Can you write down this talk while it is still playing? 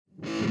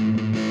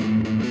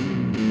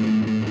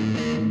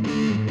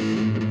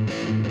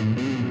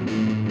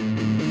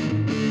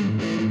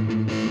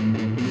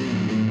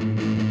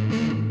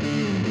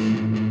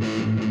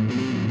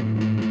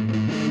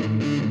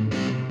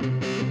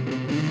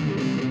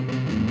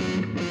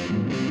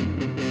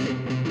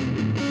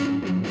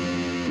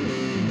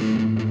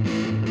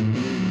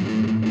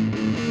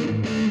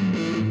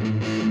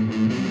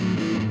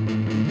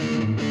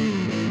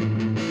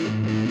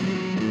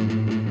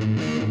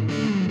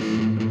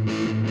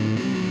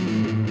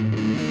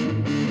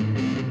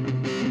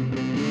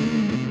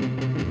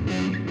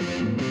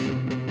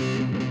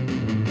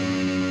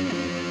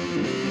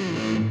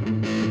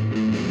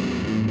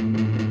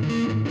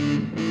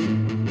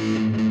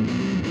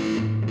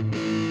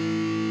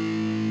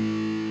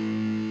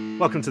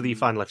Welcome to the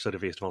final episode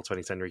of VS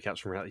 2010 Recaps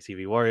from Reality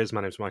TV Warriors.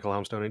 My name's Michael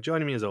Helmstone, and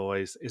joining me as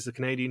always is the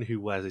Canadian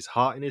who wears his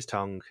heart in his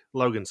tongue,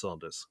 Logan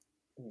Saunders.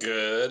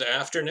 Good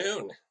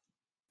afternoon.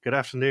 Good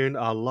afternoon.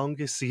 Our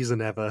longest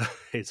season ever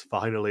is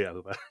finally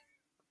over.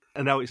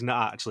 And no, it's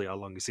not actually our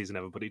longest season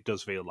ever, but it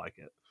does feel like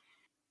it.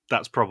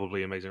 That's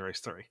probably Amazing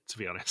Race 3, to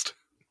be honest.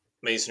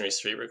 Amazing Race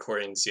 3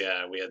 recordings,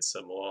 yeah, we had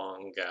some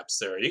long gaps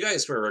there. You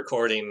guys were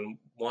recording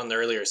one of the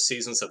earlier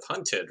seasons of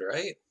Hunted,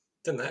 right?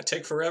 Didn't that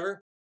take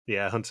forever?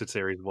 Yeah, Hunted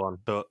Series 1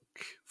 took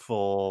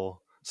for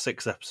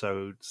 6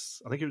 episodes.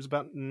 I think it was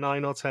about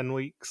 9 or 10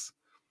 weeks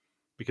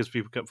because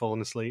people kept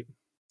falling asleep.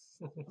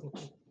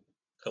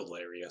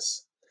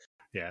 Hilarious.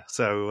 Yeah,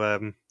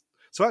 so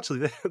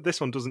actually this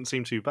one doesn't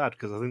seem too bad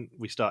because I think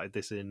we started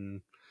this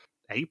in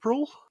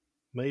April,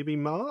 maybe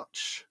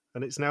March,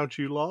 and it's now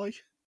July.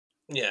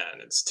 Yeah,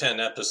 and it's 10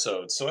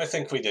 episodes, so I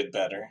think we did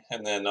better.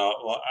 And then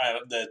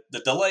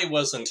the delay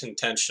wasn't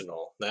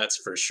intentional, that's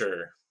for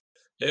sure.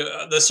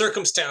 The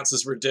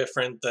circumstances were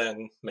different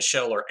than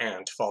Michelle or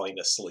Ant falling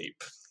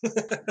asleep.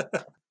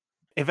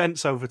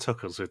 Events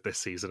overtook us with this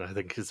season, I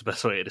think is the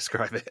best way to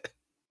describe it.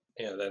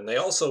 Yeah, then they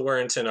also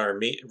weren't in our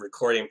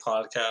recording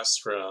podcasts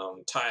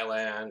from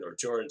Thailand or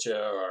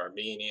Georgia or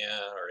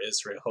Armenia or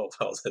Israel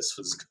while this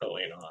was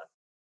going on.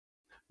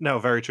 No,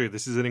 very true.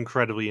 This is an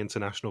incredibly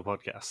international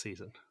podcast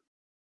season.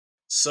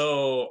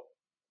 So,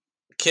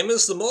 Kim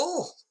is the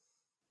mole.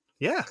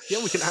 Yeah,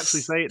 we can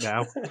actually say it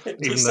now.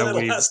 We said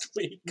it last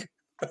week.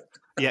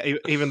 Yeah,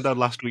 even though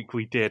last week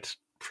we did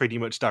pretty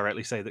much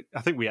directly say that.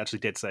 I think we actually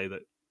did say that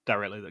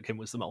directly that Kim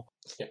was the mole.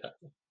 Yeah.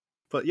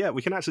 But yeah,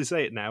 we can actually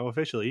say it now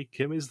officially.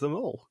 Kim is the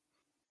mole.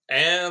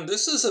 And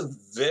this is a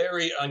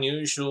very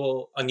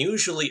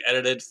unusually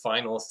edited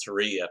Final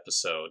 3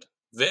 episode.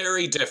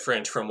 Very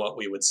different from what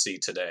we would see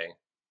today.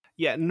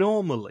 Yeah,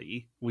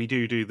 normally we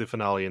do the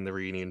finale and the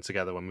reunion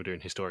together when we're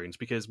doing Historians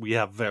because we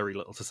have very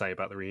little to say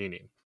about the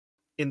reunion.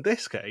 In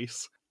this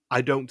case, I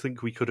don't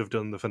think we could have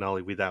done the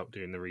finale without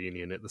doing the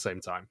reunion at the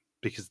same time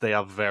because they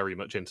are very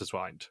much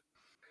intertwined.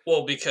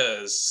 Well,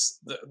 because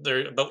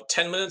there about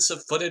 10 minutes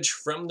of footage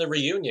from the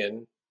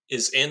reunion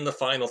is in the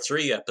Final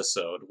 3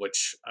 episode,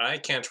 which I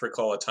can't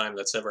recall a time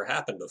that's ever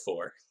happened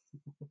before.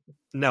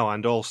 No,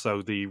 and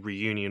also the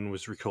reunion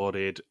was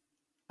recorded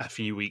a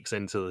few weeks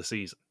into the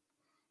season.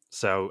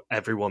 So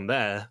everyone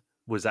there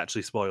was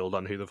actually spoiled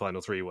on who the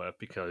Final 3 were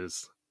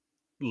because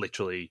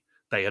literally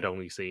they had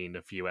only seen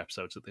a few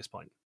episodes at this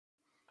point.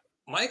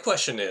 My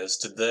question is,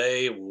 did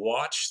they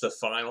watch the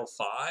Final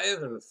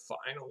 5 and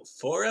Final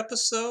 4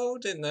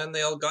 episode and then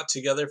they all got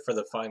together for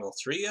the Final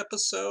 3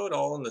 episode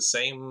all in the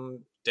same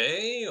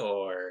day?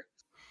 Or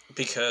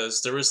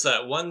because there was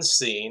that one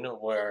scene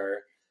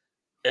where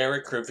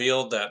Eric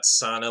revealed that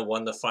Sana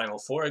won the Final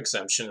 4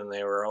 exemption and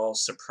they were all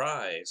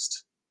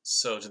surprised.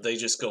 So did they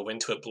just go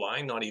into it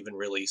blind, not even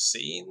really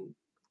seeing?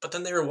 But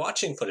then they were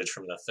watching footage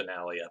from the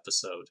finale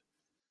episode.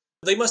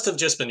 They must have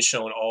just been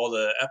shown all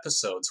the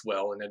episodes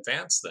well in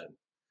advance then.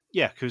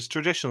 Yeah, because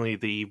traditionally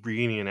the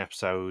reunion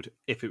episode,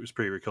 if it was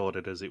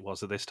pre-recorded as it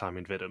was at this time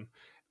in Vidum,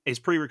 is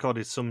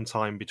pre-recorded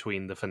sometime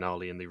between the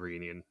finale and the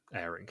reunion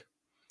airing.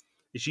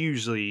 It's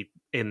usually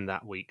in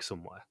that week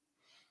somewhere.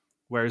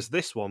 Whereas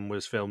this one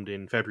was filmed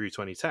in February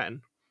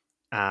 2010,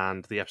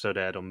 and the episode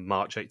aired on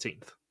March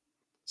 18th.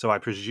 So I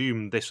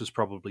presume this was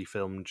probably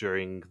filmed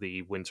during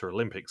the Winter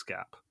Olympics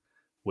gap,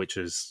 which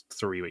is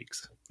 3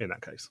 weeks in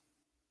that case.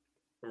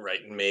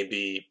 Right, and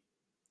maybe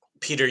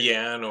Peter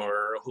Yan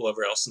or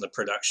whoever else in the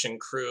production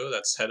crew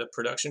that's head of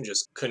production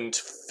just couldn't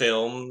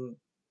film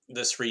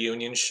this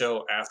reunion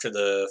show after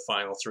the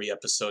Final 3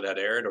 episode had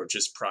aired or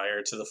just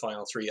prior to the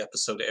Final 3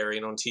 episode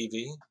airing on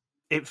TV.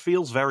 It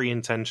feels very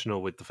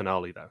intentional with the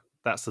finale, though.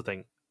 That's the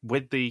thing.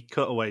 With the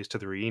cutaways to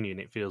the reunion,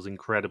 it feels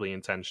incredibly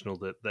intentional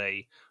that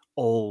they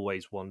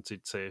always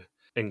wanted to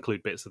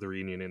include bits of the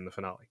reunion in the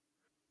finale.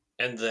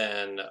 And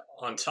then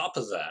on top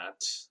of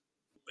that,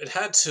 it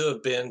had to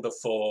have been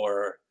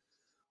before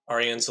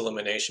Ariane's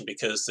elimination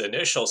because the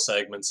initial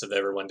segments of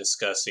everyone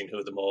discussing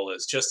who the mole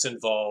is just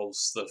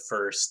involves the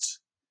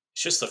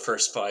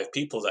first 5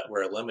 people that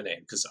were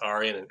eliminated because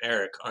Ariane and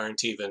Eric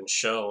aren't even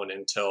shown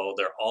until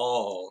they're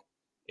all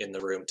in the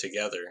room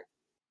together.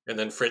 And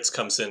then Fritz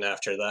comes in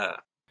after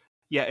that.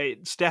 Yeah,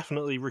 it's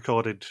definitely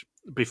recorded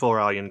before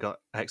Ariane got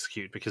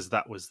executed because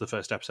that was the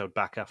first episode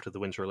back after the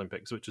Winter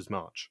Olympics, which was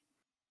March.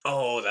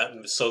 Oh,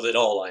 so that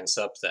all lines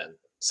up then.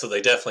 So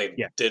they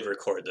definitely did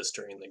record this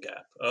during the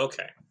gap.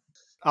 Okay.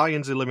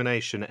 Ariane's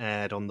elimination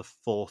aired on the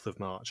 4th of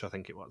March, I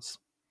think it was.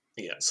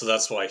 Yeah, so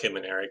that's why him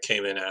and Eric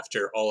came in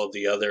after all of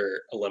the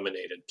other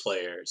eliminated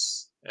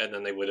players. And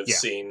then they would have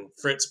seen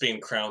Fritz being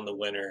crowned the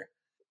winner,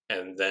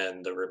 and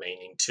then the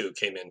remaining 2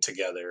 came in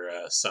together,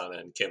 Sana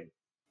and Kim.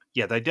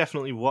 Yeah, they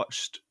definitely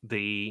watched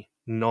the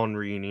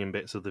non-reunion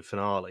bits of the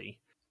finale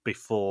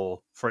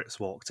before Fritz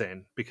walked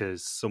in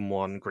because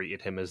someone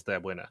greeted him as their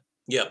winner.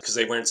 Yeah, because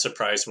they weren't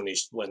surprised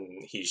when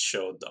he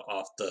showed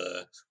off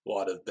the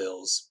wad of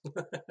bills.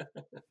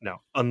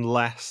 No,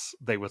 unless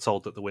they were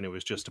told that the winner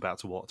was just about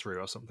to walk through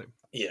or something.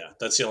 Yeah,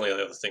 that's the only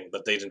other thing.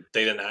 But they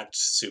didn't act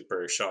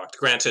super shocked.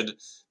 Granted,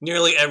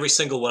 nearly every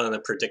single one of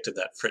them predicted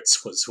that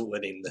Fritz was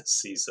winning this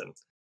season.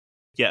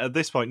 Yeah, at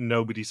this point,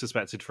 nobody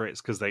suspected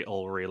Fritz because they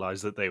all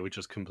realised that they were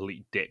just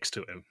complete dicks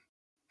to him.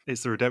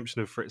 It's the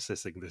redemption of Fritz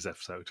Sissing this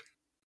episode.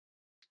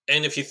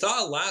 And if you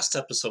thought last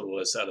episode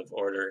was out of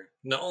order,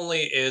 not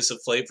only is a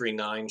Flavory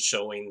 9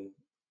 showing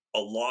a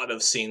lot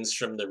of scenes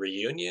from the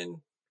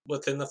reunion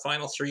within the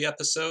final 3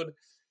 episode,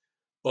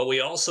 but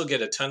we also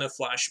get a ton of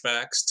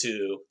flashbacks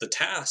to the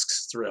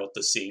tasks throughout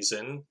the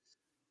season.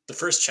 The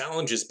first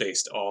challenge is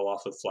based all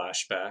off of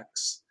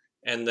flashbacks.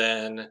 And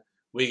then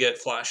we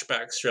get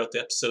flashbacks throughout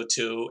the episode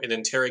to an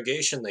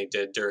interrogation they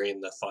did during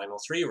the final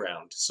 3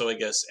 round. So I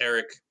guess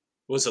Eric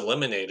was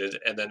eliminated,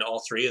 and then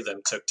all 3 of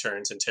them took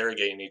turns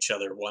interrogating each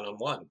other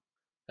one-on-one.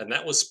 And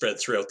that was spread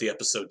throughout the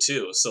episode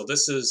too. So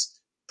this is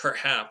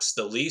perhaps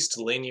the least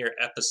linear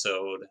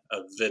episode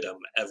of Vidum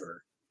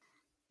ever.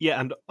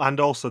 Yeah, and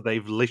also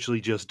they've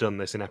literally just done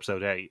this in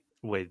episode 8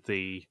 with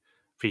the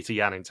Peter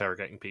Yan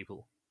interrogating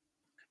people.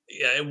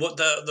 Yeah,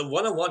 the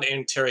one-on-one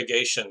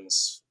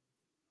interrogations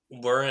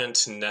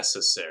weren't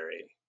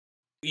necessary.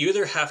 You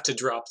either have to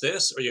drop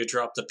this or you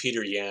drop the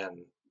Peter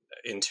Yan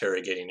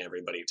interrogating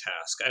everybody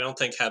task. I don't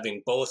think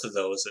having both of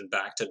those in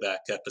back-to-back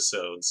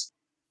episodes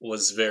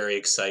was very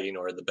exciting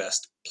or the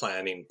best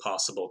planning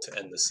possible to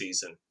end the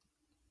season.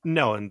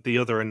 No, and the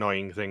other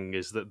annoying thing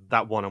is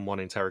that one-on-one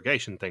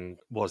interrogation thing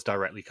was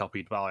directly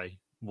copied by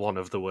one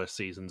of the worst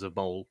seasons of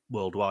Mole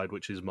worldwide,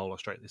 which is Mole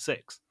Australia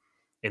 6.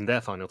 In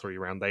their final 3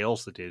 round, they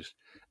also did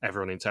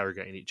everyone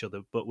interrogating each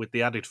other, but with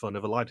the added fun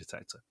of a lie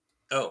detector.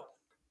 Oh.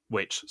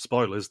 Which,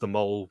 spoilers, the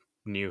Mole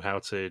knew how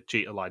to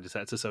cheat a lie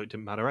detector, so it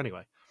didn't matter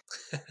anyway.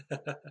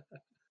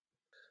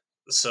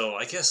 So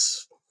I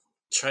guess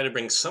try to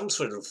bring some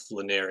sort of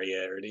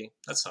linearity.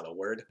 That's not a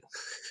word.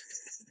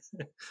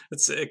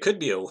 It could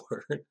be a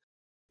word.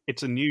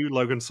 It's a new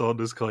Logan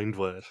Saunders coined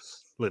word.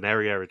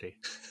 Linearity.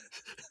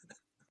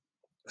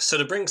 So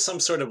to bring some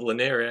sort of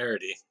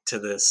linearity to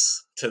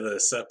this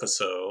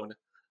episode,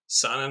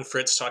 Sana and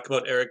Fritz talk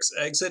about Eric's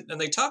exit, and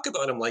they talk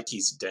about him like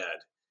he's dead.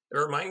 It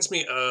reminds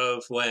me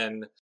of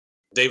when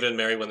David and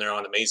Mary, when they're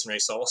on Amazing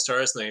Race All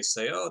Stars, and they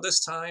say, "Oh, this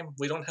time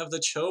we don't have the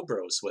Cho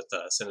Bros with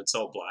us," and it's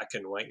all black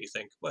and white. And you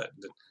think, "What?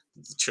 Did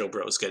the Cho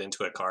Bros get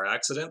into a car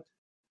accident?"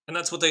 And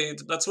that's what they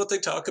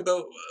talk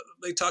about.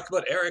 They talk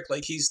about Eric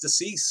like he's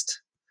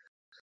deceased.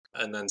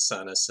 And then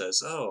Sana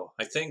says, "Oh,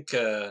 I think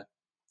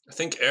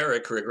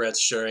Eric regrets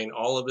sharing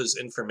all of his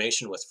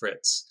information with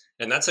Fritz."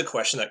 And that's a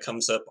question that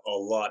comes up a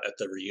lot at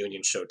the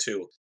reunion show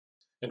too.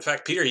 In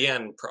fact, Peter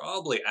Yan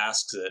probably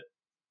asks it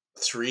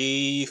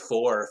 3,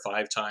 4, or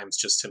 5 times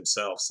just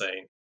himself,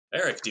 saying,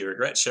 "Eric, do you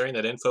regret sharing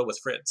that info with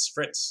Fritz?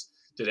 Fritz,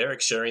 did Eric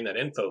sharing that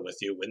info with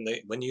you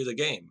win you the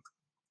game?"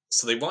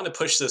 So they want to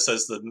push this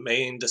as the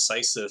main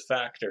decisive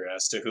factor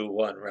as to who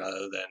won,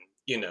 rather than,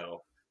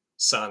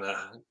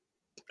 Sana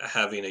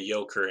having a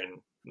yoker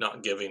and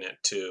not giving it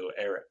to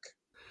Eric.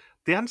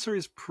 The answer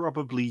is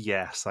probably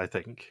yes, I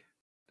think.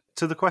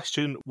 To the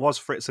question, was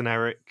Fritz and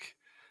Eric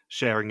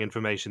sharing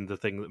information the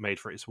thing that made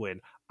Fritz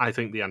win? I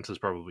think the answer is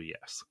probably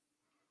yes.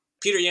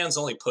 Peter Yan's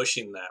only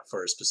pushing that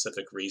for a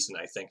specific reason.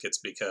 I think it's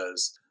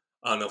because,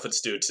 I don't know if it's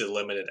due to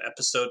limited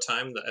episode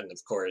time, and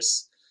of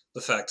course,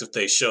 the fact that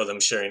they show them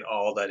sharing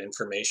all that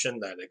information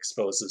that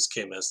exposes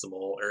Kim as the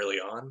mole early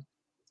on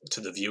to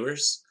the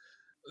viewers.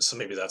 So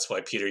maybe that's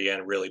why Peter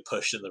Yan really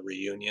pushed in the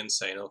reunion,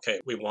 saying, "Okay,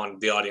 we want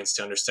the audience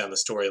to understand the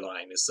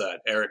storyline is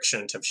that Eric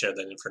shouldn't have shared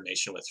that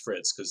information with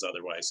Fritz, because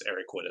otherwise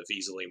Eric would have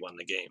easily won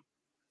the game."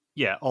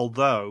 Yeah,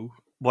 although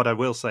what I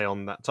will say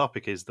on that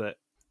topic is that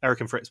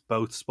Eric and Fritz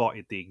both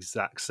spotted the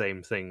exact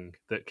same thing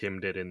that Kim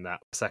did in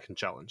that second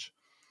challenge,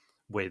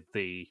 with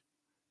the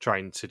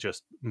trying to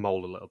just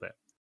mole a little bit.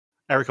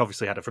 Eric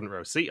obviously had a front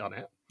row seat on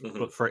it,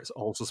 but Fritz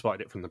also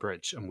spotted it from the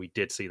bridge, and we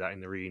did see that in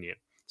the reunion.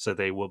 So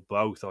they were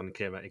both on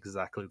Kim at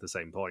exactly the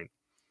same point.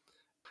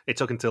 It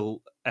took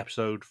until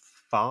episode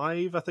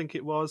 5, I think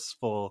it was,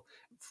 for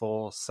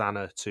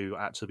Sana to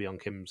actually be on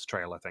Kim's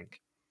trail, I think.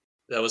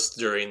 That was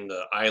during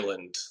the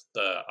island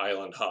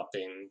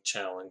hopping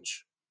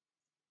challenge.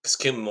 Because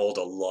Kim moled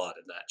a lot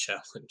in that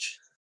challenge.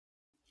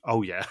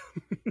 Oh, yeah.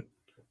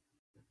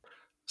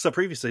 So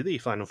previously, the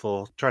Final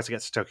Four tried to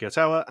get to Tokyo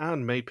Tower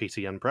and made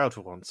Peter Yan proud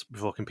for once,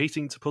 before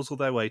competing to puzzle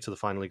their way to the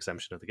final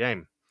exemption of the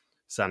game.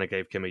 Sana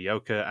gave Kim a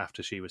yoker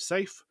after she was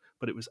safe,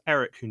 but it was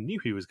Eric who knew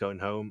he was going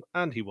home,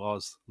 and he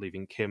was,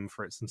 leaving Kim,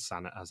 Fritz and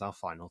Sana as our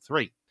final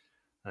 3.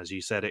 As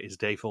you said, it is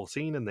day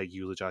 14 and they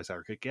eulogise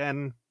Eric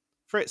again.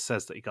 Fritz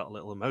says that he got a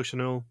little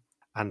emotional,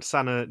 and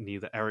Sana knew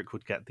that Eric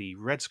would get the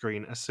red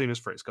screen as soon as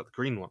Fritz got the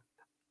green one.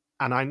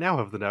 And I now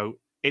have the note,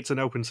 it's an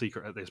open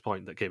secret at this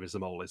point that Kim is the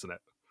mole, isn't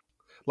it?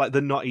 Like,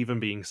 they're not even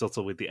being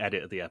subtle with the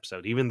edit of the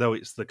episode, even though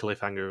it's the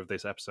cliffhanger of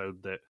this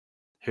episode that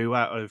who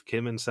out of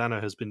Kim and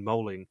Sana has been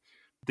moling.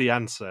 The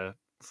answer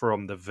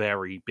from the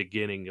very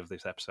beginning of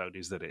this episode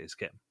is that it is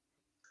Kim.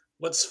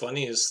 What's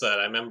funny is that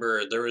I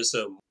remember there was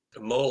a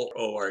mole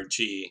org.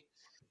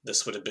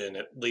 This would have been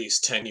at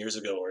least 10 years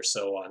ago or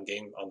so on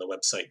the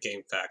website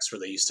GameFAQs, where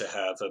they used to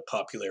have a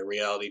popular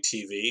reality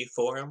TV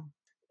forum,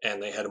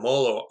 and they had a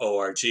mole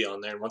org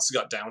on there. And once it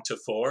got down to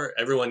 4,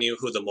 everyone knew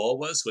who the mole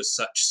was with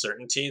such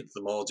certainty.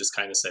 The mole just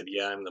kind of said,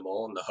 "Yeah, I'm the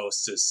mole," and the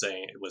host was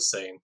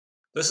saying,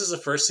 "This is the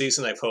first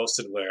season I've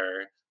hosted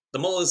where the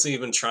mole isn't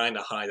even trying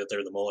to hide that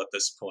they're the mole at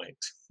this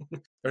point.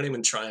 They're not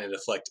even trying to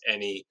deflect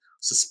any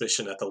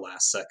suspicion at the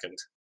last second,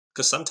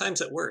 because sometimes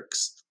it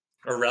works,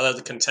 or rather,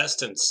 the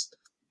contestants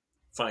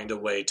find a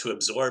way to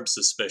absorb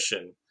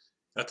suspicion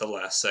at the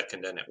last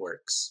second, and it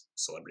works.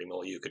 Celebrity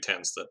Mole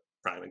Yucatan's the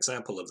prime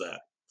example of that.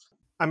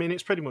 I mean,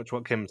 it's pretty much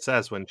what Kim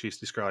says when she's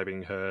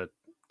describing her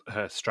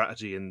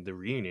strategy in the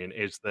reunion,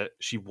 is that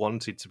she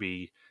wanted to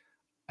be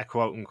a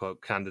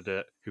quote-unquote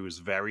candidate who was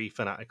very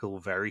fanatical,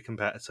 very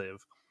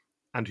competitive,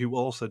 and who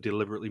also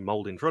deliberately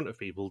mulled in front of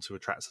people to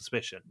attract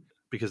suspicion,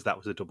 because that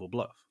was a double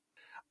bluff.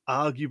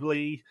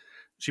 Arguably,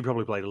 she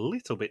probably played a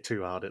little bit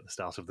too hard at the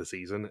start of the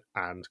season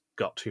and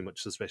got too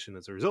much suspicion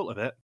as a result of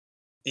it.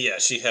 Yeah,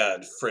 she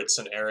had Fritz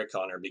and Eric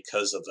on her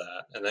because of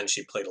that, and then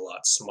she played a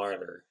lot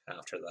smarter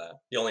after that.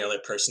 The only other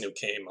person who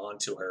came on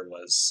to her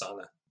was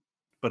Sana.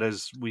 But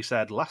as we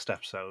said last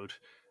episode,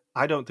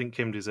 I don't think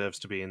Kim deserves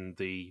to be in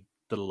the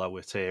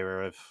lower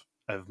tier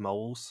of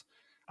moles.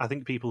 I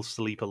think people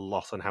sleep a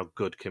lot on how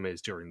good Kim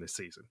is during this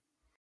season.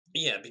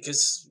 Yeah,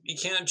 because you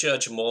can't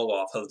judge Mole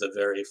off of the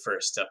very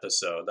first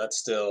episode. That's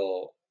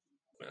still,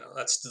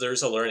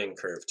 there's a learning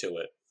curve to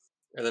it.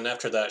 And then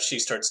after that, she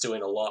starts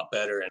doing a lot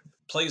better and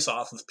plays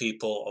off of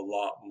people a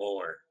lot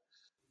more.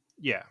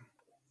 Yeah.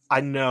 I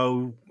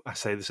know I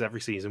say this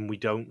every season, we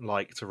don't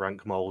like to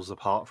rank moles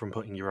apart from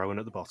putting your own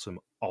at the bottom,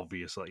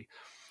 obviously.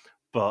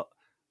 But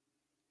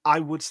I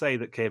would say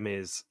that Kim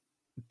is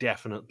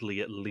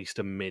definitely at least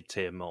a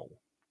mid-tier mole.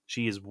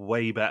 She is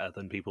way better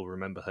than people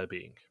remember her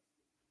being.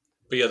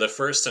 But yeah, the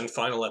first and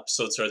final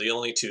episodes are the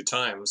only 2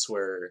 times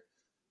where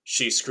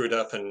she screwed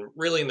up. And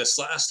really, in this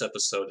last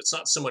episode, it's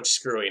not so much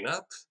screwing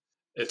up.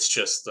 It's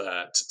just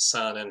that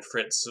San and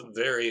Fritz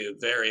very,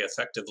 very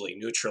effectively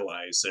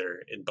neutralize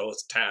her in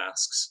both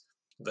tasks.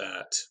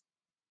 That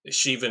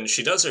she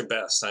does her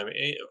best. I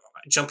mean,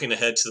 jumping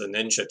ahead to the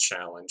ninja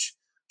challenge,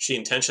 she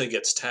intentionally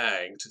gets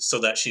tagged so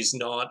that she's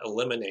not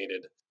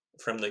eliminated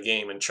from the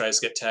game, and tries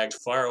to get tagged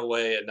far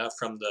away enough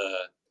from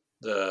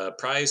the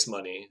prize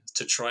money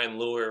to try and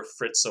lure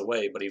Fritz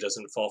away, but he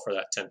doesn't fall for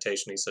that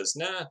temptation. He says,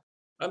 "Nah,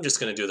 I'm just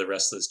going to do the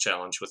rest of this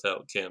challenge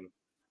without Kim."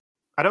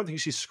 I don't think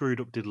she screwed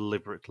up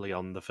deliberately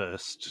on the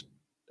first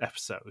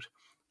episode.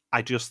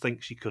 I just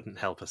think she couldn't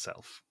help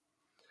herself.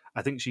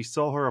 I think she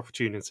saw her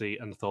opportunity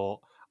and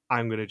thought,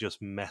 I'm going to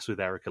just mess with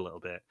Eric a little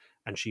bit.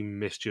 And she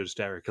misjudged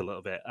Eric a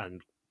little bit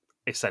and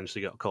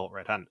essentially got caught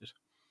red-handed.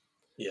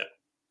 Yeah.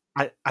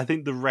 I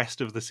think the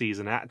rest of the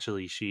season,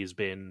 actually, she's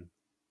been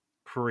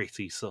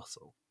pretty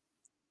subtle.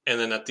 And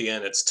then at the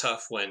end, it's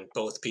tough when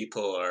both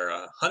people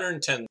are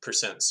 110%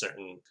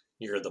 certain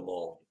you're the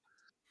mole.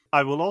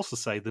 I will also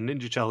say the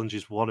Ninja Challenge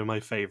is one of my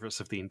favourites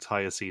of the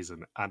entire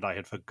season, and I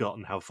had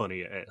forgotten how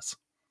funny it is.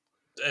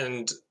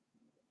 And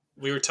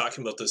we were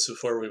talking about this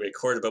before we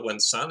recorded, but when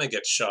Sana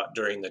gets shot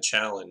during the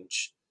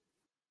challenge,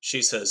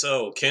 she says,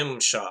 "Oh, Kim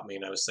shot me,"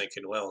 and I was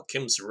thinking, well,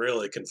 Kim's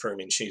really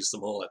confirming she's the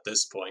mole at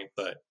this point.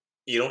 But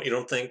you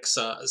don't think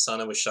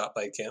Sana was shot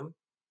by Kim?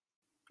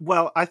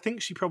 Well, I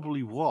think she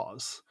probably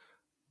was,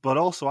 but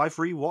also I've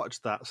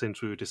rewatched that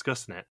since we were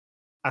discussing it,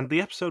 and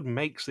the episode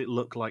makes it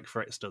look like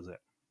Fritz does it.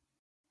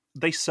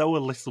 They sow a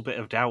little bit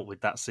of doubt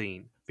with that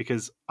scene,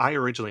 because I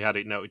originally had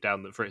it noted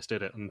down that Fritz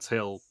did it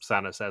until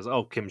Sana says,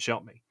 "Oh, Kim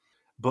shot me."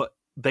 But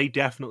they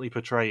definitely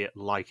portray it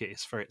like it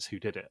is Fritz who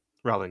did it,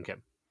 rather than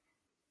Kim.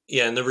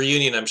 Yeah, in the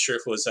reunion, I'm sure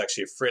if it was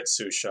actually Fritz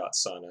who shot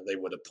Sana, they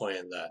would have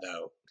planned that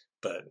out.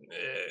 But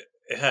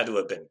it had to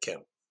have been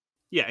Kim.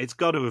 Yeah, it's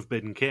got to have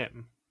been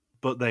Kim,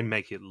 but they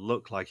make it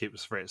look like it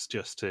was Fritz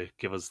just to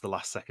give us the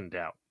last second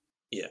doubt.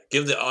 Yeah,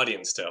 give the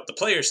audience doubt. The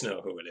players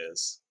know who it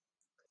is.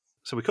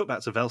 So we cut back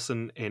to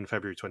Velsen in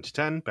February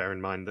 2010, bear in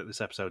mind that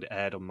this episode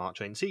aired on March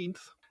 18th,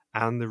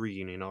 and the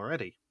reunion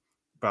already.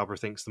 Barbara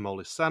thinks the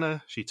mole is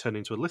Sana, she turned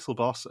into a little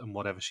boss, and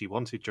whatever she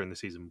wanted during the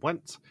season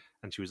went,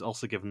 and she was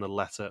also given the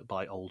letter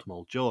by Old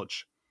Mole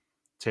George.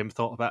 Tim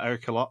thought about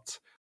Eric a lot.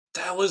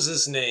 That was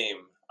his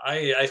name.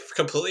 I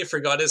completely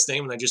forgot his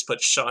name, and I just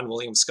put Sean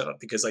William Scott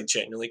because I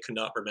genuinely could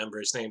not remember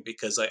his name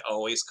because I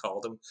always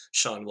called him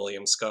Sean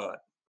William Scott.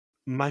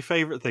 My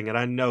favourite thing, and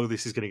I know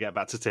this is going to get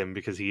back to Tim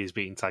because he is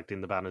being tagged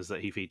in the banners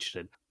that he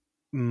featured in,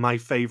 my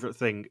favourite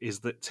thing is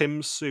that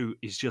Tim's suit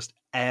is just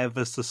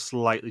ever so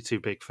slightly too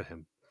big for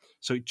him.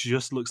 So it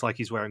just looks like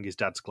he's wearing his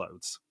dad's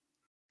clothes.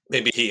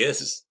 Maybe he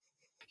is.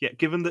 Yeah,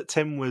 given that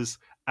Tim was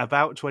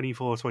about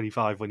 24,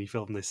 25 when he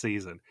filmed this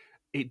season,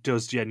 it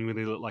does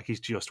genuinely look like he's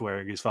just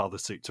wearing his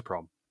father's suit to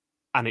prom.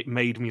 And it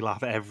made me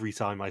laugh every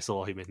time I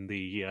saw him in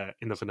the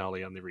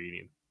finale and the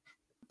reunion.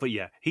 But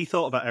yeah, he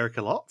thought about Eric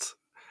a lot.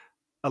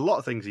 A lot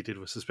of things he did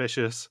were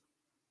suspicious,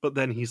 but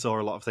then he saw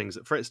a lot of things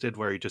that Fritz did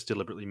where he just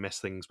deliberately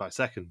missed things by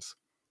seconds.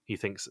 He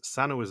thinks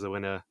Sana was the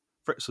winner,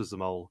 Fritz was the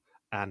mole,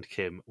 and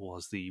Kim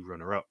was the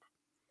runner-up.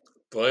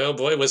 Boy, oh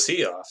boy, was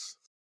he off.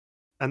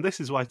 And this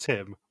is why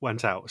Tim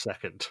went out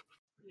second.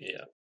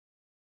 Yeah.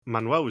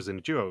 Manuel was in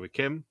a duo with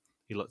Kim.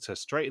 He looked her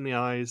straight in the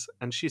eyes,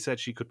 and she said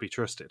she could be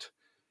trusted.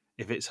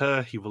 If it's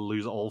her, he will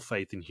lose all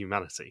faith in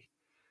humanity.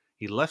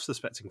 He left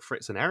suspecting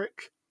Fritz and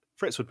Eric.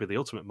 Fritz would be the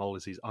ultimate mole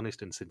as he's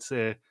honest and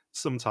sincere,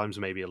 sometimes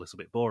maybe a little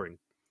bit boring.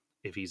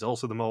 If he's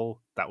also the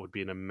mole, that would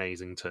be an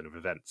amazing turn of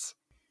events.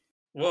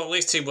 Well, at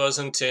least he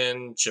wasn't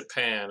in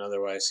Japan,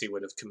 otherwise he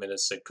would have committed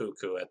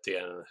seppuku at the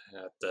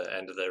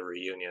end of the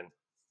reunion.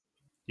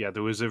 Yeah,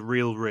 there was a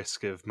real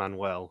risk of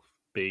Manuel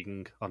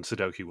being on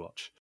Sudoku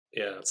watch.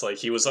 Yeah, it's like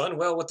he was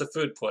unwell with the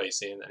food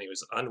poisoning, and he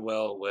was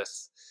unwell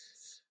with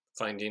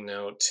finding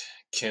out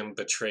Kim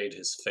betrayed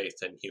his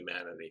faith in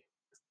humanity.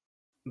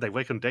 They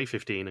wake on day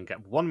 15 and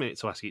get 1 minute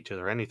to ask each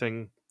other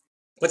anything.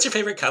 What's your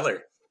favorite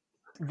color?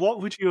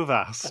 What would you have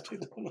asked? I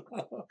don't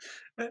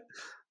know.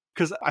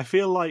 Because I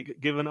feel like,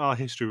 given our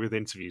history with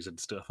interviews and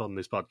stuff on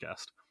this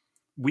podcast,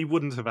 we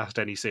wouldn't have asked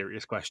any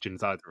serious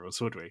questions either of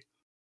us, would we?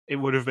 It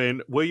would have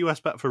been, were you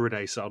asked back for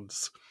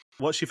Renaissance?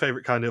 What's your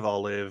favourite kind of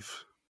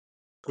olive?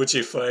 Would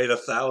you fight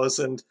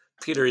 1,000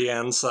 Peter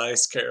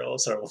Yan-sized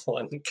carols or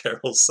one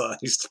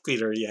carol-sized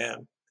Peter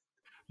Yan?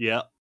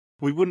 Yeah.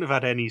 We wouldn't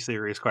have had any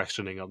serious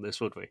questioning on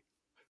this, would we?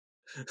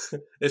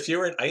 If you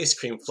were an ice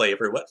cream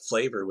flavor, what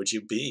flavor would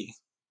you be?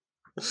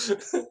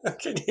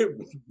 Can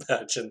you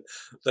imagine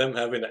them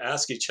having to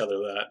ask each other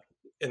that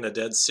in a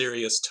dead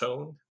serious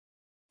tone?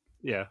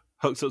 Yeah.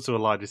 Hooked up to a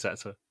lie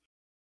detector.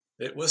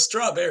 It was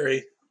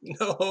strawberry.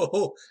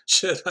 No,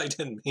 shit, I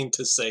didn't mean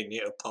to say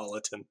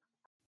Neapolitan.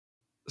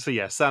 So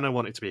yeah, Sana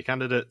wanted to be a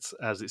candidate,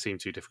 as it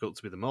seemed too difficult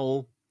to be the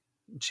mole.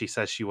 She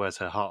says she wears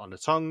her heart on her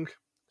tongue.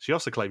 She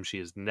also claims she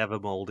has never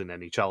moled in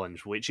any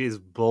challenge, which is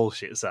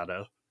bullshit,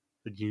 Sana.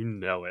 And you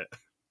know it.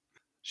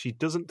 She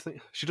doesn't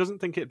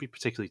think it'd be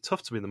particularly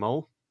tough to be the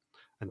mole,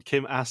 and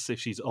Kim asks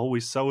if she's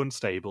always so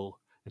unstable,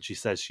 and she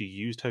says she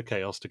used her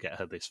chaos to get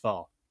her this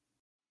far.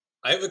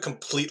 I have a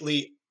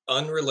completely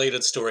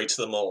unrelated story to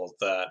the mole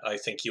that I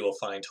think you will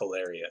find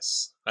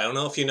hilarious. I don't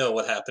know if you know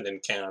what happened in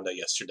Canada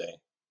yesterday.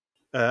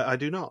 I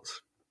do not.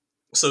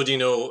 So do you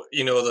know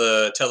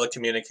the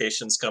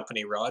telecommunications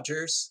company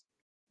Rogers?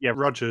 Yeah,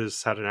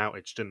 Rogers had an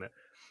outage, didn't it?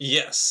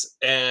 Yes,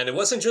 and it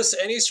wasn't just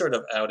any sort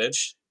of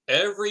outage.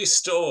 Every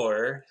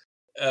store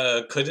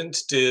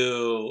couldn't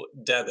do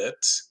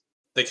debit.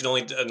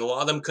 And a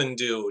lot of them couldn't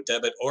do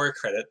debit or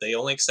credit. They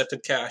only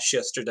accepted cash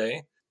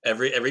yesterday.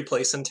 Every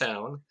place in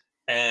town,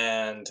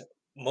 and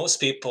most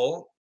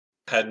people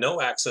had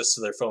no access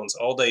to their phones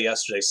all day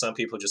yesterday. Some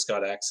people just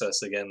got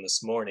access again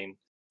this morning,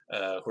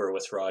 who are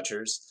with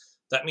Rogers.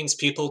 That means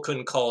people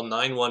couldn't call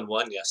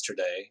 911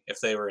 yesterday if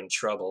they were in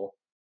trouble.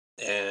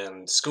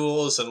 And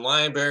schools and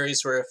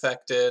libraries were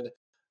affected.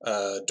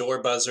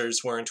 Door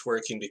buzzers weren't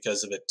working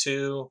because of it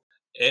too.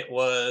 It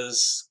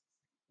was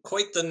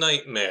quite the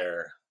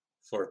nightmare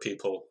for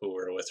people who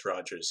were with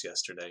Rogers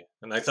yesterday.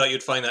 And I thought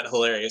you'd find that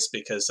hilarious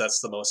because that's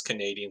the most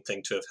Canadian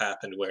thing to have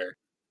happened, where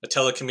a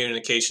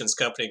telecommunications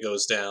company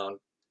goes down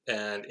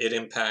and it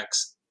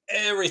impacts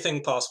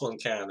everything possible in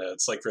Canada.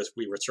 It's like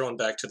we were thrown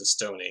back to the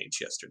Stone Age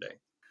yesterday.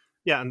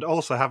 Yeah, and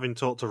also having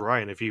talked to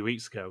Ryan a few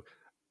weeks ago,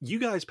 you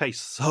guys pay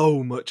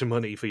so much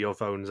money for your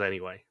phones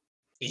anyway.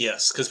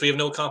 Yes, because we have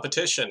no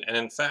competition. And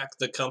in fact,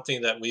 the company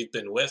that we've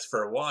been with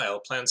for a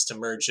while plans to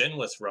merge in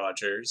with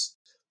Rogers,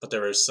 but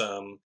there were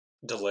some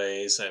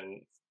delays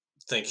and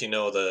think,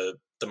 the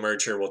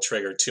merger will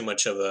trigger too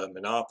much of a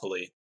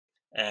monopoly.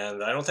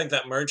 And I don't think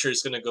that merger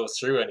is going to go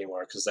through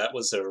anymore, because that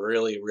was a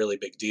really, really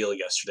big deal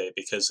yesterday,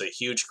 because a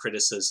huge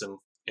criticism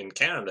in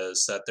Canada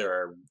is that there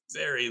are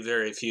very,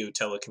 very few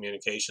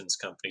telecommunications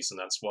companies, and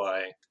that's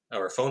why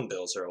our phone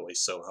bills are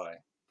always so high.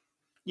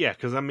 Yeah,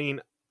 because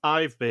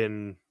I've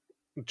been,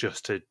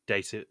 just to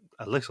date it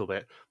a little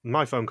bit,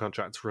 my phone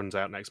contract runs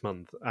out next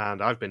month,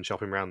 and I've been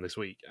shopping around this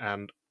week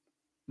and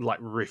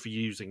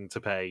refusing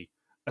to pay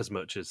as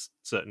much as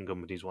certain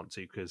companies want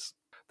to, because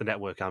the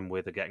network I'm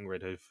with are getting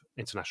rid of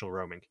international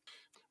roaming,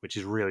 which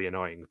is really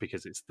annoying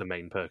because it's the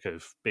main perk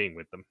of being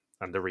with them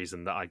and the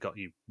reason that I got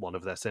you one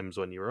of their SIMs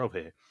when you were over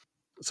here.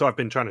 So I've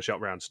been trying to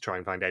shop around to try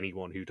and find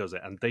anyone who does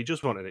it, and they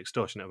just want an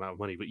extortionate amount of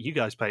money. But you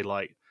guys pay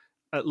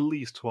at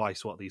least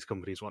twice what these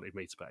companies wanted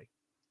me to pay.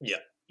 Yeah.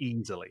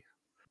 Easily.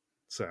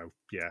 So,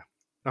 yeah.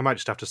 I might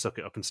just have to suck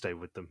it up and stay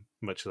with them,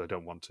 much as I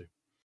don't want to.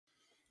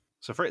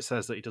 So Fritz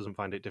says that he doesn't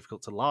find it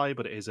difficult to lie,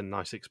 but it is a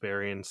nice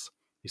experience.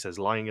 He says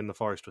lying in the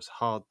forest was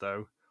hard,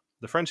 though.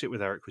 The friendship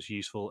with Eric was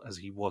useful, as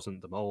he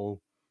wasn't the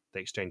mole.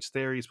 They exchanged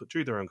theories, but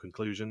drew their own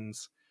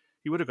conclusions.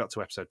 He would have got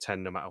to episode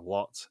 10 no matter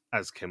what,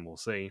 as Kim will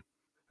see.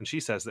 And she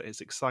says that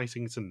it's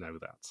exciting to know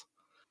that.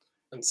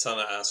 And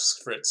Sana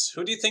asks Fritz,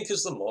 "Who do you think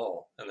is the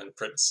mole?" And then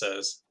Fritz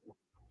says,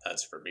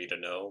 "That's for me to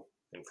know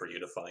and for you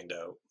to find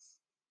out."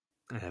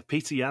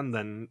 Peter Yan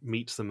then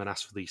meets them and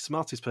asks for the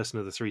smartest person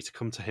of the three to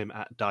come to him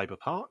at Odaiba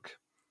Park.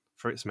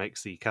 Fritz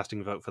makes the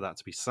casting vote for that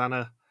to be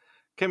Sana.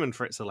 Kim and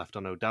Fritz are left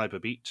on Odaiba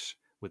Beach,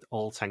 with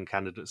all 10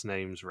 candidates'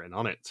 names written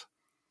on it.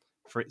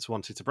 Fritz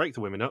wanted to break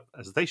the women up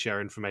as they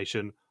share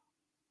information,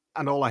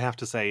 and all I have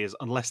to say is,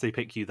 unless they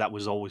pick you, that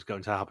was always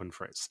going to happen,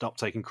 Fritz. Stop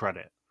taking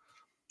credit.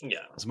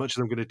 Yeah. As much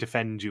as I'm going to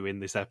defend you in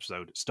this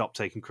episode, stop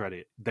taking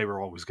credit. They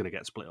were always going to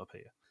get split up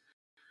here.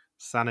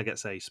 Sana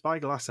gets a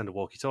spyglass and a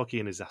walkie-talkie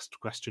and is asked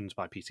questions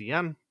by Peter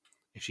Yan.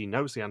 If she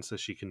knows the answer,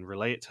 she can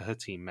relay it to her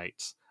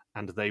teammates,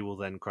 and they will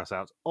then cross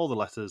out all the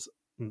letters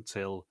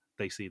until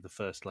they see the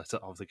first letter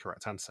of the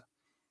correct answer.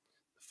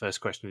 The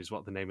first question is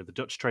what the name of the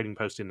Dutch trading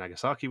post in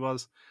Nagasaki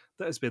was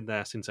that has been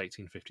there since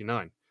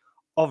 1859.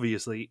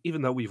 Obviously,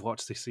 even though we've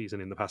watched this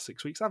season in the past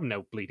 6 weeks, I have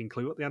no bleeding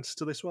clue what the answer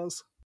to this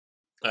was.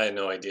 I had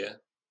no idea.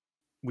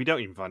 We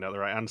don't even find out the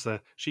right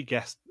answer. She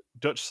guessed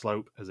Dutch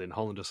slope, as in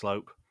Hollander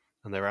slope,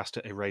 and they're asked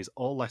to erase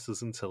all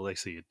letters until they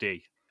see a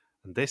D.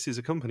 And this is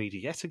accompanied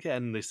yet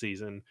again this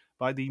season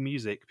by the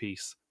music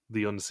piece,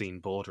 The Unseen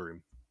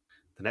Boardroom.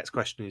 The next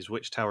question is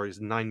which tower is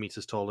 9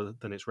 meters taller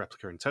than its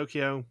replica in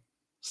Tokyo?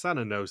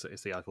 Sana knows that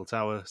it's the Eiffel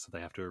Tower, so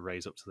they have to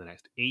erase up to the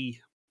next E.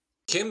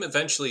 Kim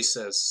eventually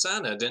says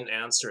Sana didn't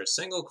answer a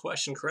single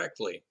question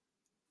correctly.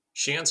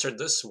 She answered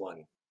this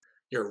one.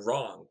 You're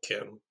wrong,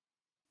 Kim.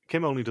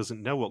 Kim only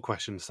doesn't know what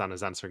questions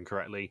Sana's answering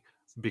correctly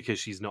because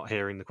she's not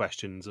hearing the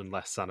questions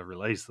unless Sana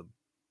relays them.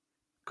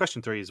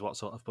 Question 3 is what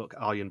sort of book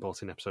Aryan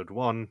bought in episode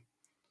 1.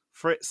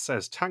 Fritz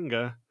says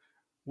tanga,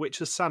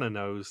 which, as Sana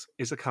knows,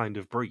 is a kind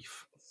of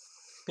brief.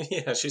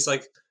 Yeah, she's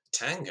like,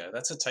 tanga,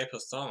 that's a type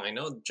of thong. I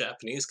know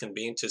Japanese can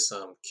be into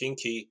some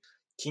kinky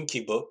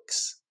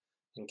books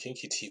and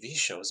kinky TV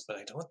shows, but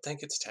I don't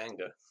think it's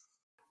tanga.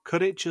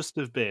 Could it just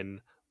have been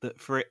that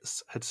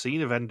Fritz had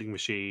seen a vending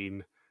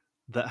machine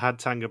that had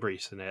tanga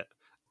briefs in it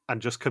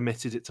and just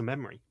committed it to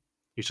memory?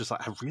 He's just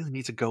like, I really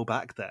need to go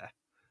back there.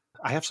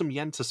 I have some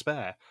yen to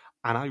spare,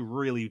 and I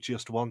really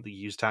just want the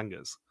used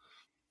tangas.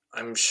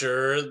 I'm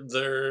sure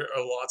there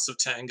are lots of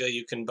tanga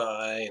you can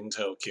buy in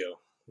Tokyo.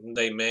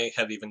 They may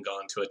have even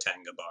gone to a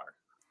tanga bar.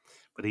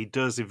 But he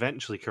does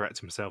eventually correct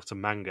himself to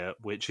manga,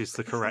 which is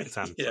the correct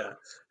answer. Yeah.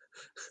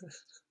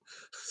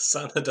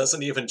 Sana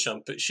doesn't even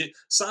jump.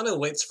 Sana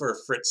waits for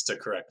Fritz to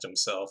correct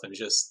himself and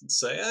just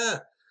say,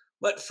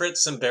 let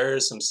Fritz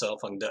embarrass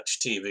himself on Dutch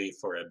TV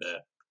for a bit.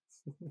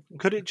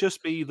 Could it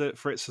just be that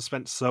Fritz has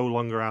spent so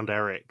long around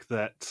Eric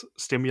that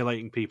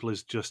stimulating people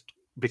has just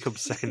become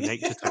second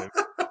nature to him?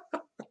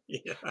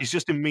 Yeah. He's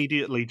just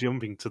immediately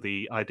jumping to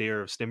the idea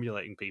of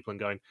stimulating people and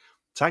going,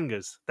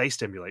 tangas, they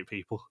stimulate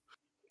people.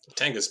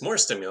 Tanga's more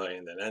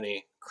stimulating than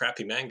any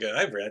crappy manga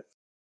I've read.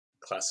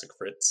 Classic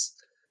Fritz.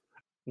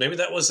 Maybe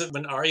that was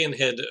when Aryan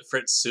hid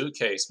Fritz's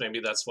suitcase. Maybe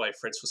that's why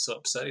Fritz was so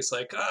upset. He's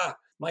like,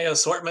 my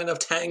assortment of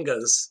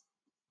tangas.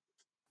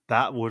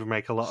 That would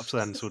make a lot of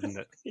sense, wouldn't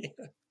it?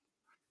 Yeah.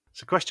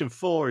 So question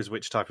 4 is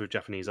which type of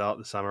Japanese art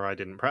the samurai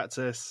didn't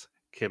practice.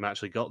 Kim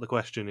actually got the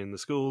question in the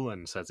school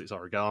and says it's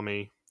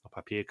origami,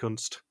 or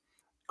Papierkunst.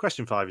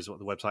 Question 5 is what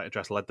the website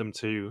address led them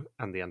to,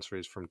 and the answer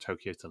is from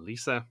Tokyo to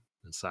Lisa,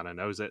 and Sana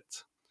knows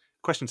it.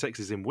 Question 6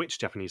 is in which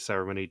Japanese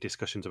ceremony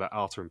discussions about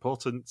art are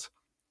important,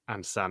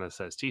 and Sana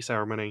says tea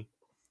ceremony,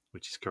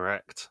 which is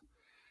correct.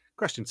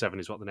 Question 7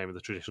 is what the name of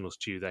the traditional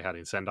stew they had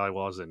in Sendai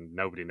was, and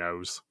nobody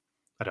knows.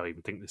 I don't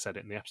even think they said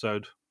it in the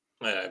episode.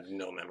 I have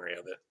no memory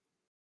of it.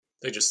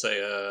 They just say,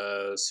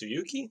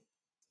 Suyuki?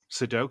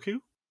 Sudoku?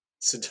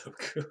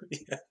 Sudoku,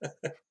 yeah.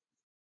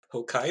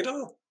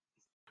 Hokkaido?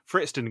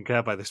 Fritz didn't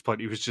care by this point,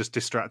 he was just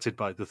distracted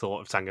by the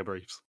thought of tanga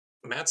briefs.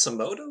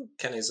 Matsumoto?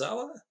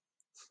 Kanezawa?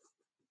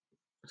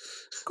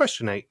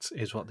 Question 8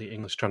 is what the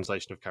English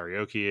translation of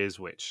karaoke is,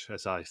 which,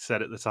 as I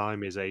said at the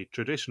time, is a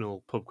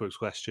traditional pub quiz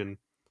question.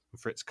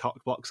 Fritz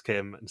cockblocks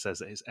Kim and says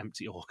that it's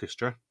empty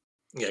orchestra.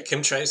 Yeah,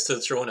 Kim tries to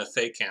throw in a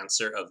fake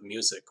answer of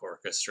music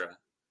orchestra.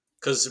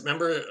 Because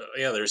remember,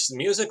 there's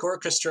music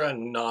orchestra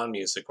and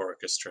non-music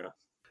orchestra.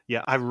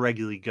 Yeah, I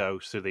regularly go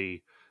to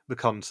the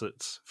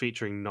concerts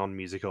featuring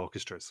non-music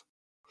orchestras.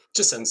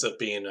 Just ends up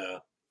being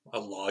a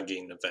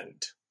logging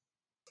event.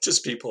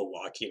 Just people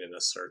walking in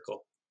a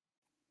circle.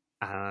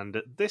 And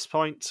at this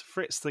point,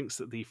 Fritz thinks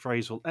that the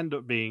phrase will end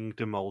up being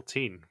de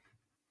Moltene.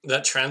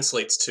 That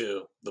translates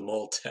to the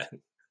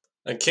Molten.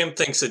 And Kim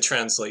thinks it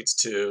translates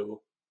to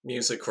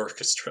music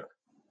orchestra.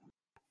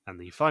 And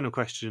the final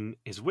question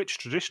is which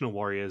traditional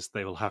warriors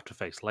they will have to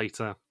face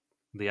later.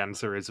 The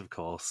answer is, of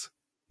course,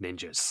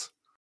 ninjas.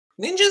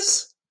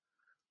 Ninjas?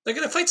 They're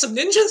going to fight some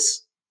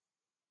ninjas?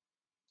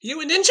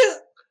 You a ninja?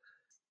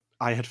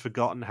 I had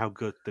forgotten how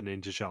good the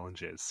Ninja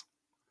Challenge is.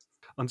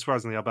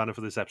 Unsurprisingly, our banner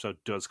for this episode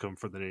does come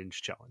from the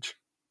Ninja Challenge.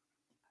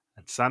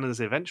 And Sana's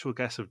eventual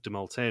guess of de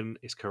Moltene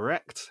is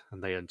correct,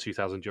 and they earn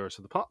 2,000 euros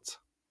for the pot,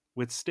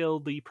 with still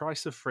the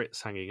price of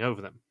Fritz hanging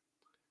over them.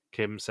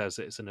 Kim says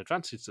it's an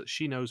advantage that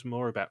she knows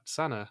more about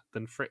Sana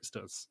than Fritz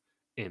does,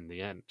 in the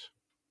end.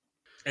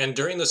 And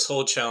during this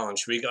whole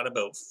challenge, we got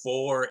about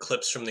 4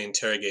 clips from the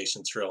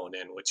interrogation thrown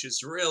in, which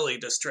is really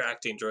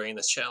distracting during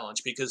this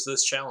challenge, because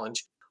this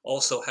challenge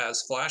also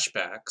has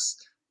flashbacks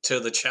to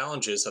the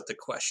challenges that the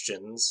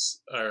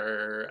questions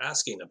are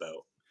asking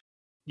about.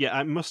 Yeah,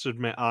 I must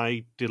admit,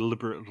 I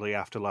deliberately,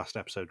 after last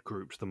episode,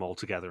 grouped them all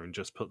together and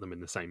just put them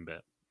in the same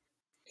bit.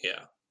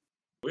 Yeah.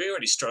 We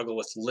already struggle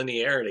with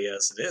linearity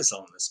as it is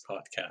on this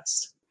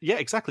podcast. Yeah,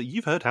 exactly.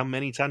 You've heard how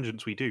many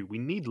tangents we do. We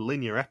need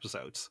linear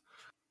episodes.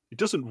 It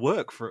doesn't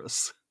work for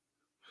us.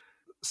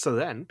 So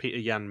then, Peter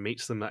Yan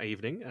meets them that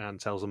evening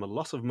and tells them a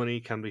lot of money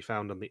can be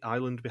found on the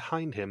island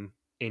behind him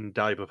in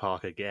Diver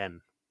Park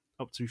again.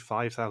 Up to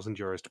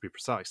 €5,000 to be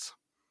precise.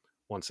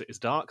 Once it is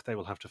dark, they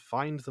will have to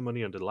find the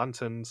money under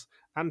lanterns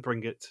and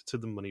bring it to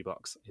the money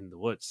box in the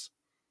woods.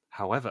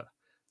 However,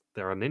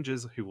 there are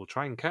ninjas who will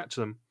try and catch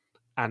them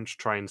and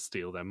try and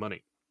steal their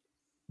money.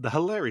 The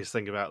hilarious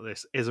thing about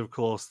this is, of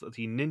course, that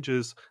the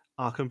ninjas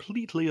are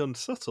completely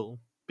unsubtle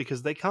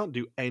because they can't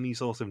do any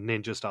sort of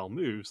ninja-style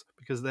moves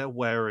because they're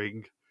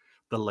wearing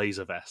the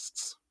laser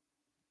vests.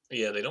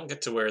 Yeah, they don't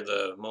get to wear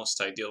the most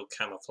ideal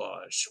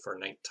camouflage for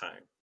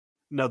nighttime.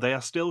 No, they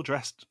are still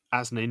dressed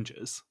as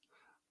ninjas,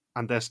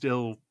 and they're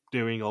still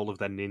doing all of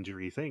their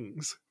ninja-y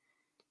things.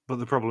 But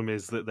the problem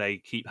is that they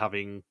keep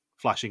having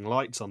flashing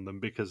lights on them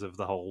because of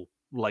the whole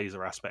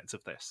laser aspect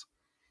of this.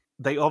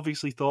 They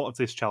obviously thought of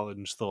this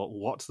challenge, thought,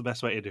 what's the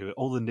best way to do it?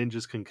 All the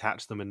ninjas can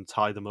catch them and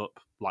tie them up,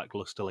 like,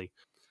 lustily.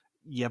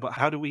 Yeah, but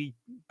how do we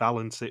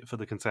balance it for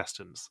the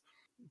contestants?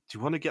 Do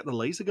you want to get the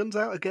laser guns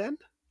out again?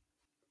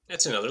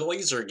 It's another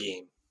laser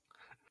game.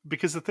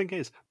 Because the thing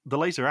is, the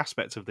laser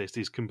aspect of this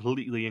is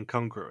completely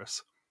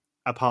incongruous,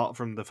 apart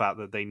from the fact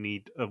that they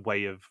need a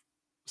way of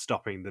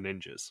stopping the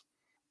ninjas.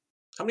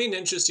 How many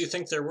ninjas do you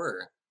think there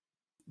were?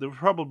 There were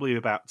probably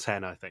about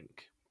 10, I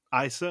think.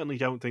 I certainly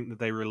don't think that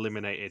they were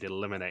eliminated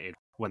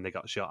when they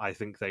got shot. I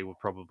think they were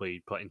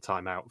probably put in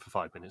timeout for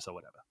 5 minutes or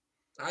whatever.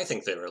 I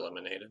think they were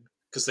eliminated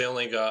because they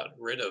only got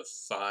rid of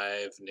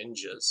 5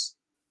 ninjas.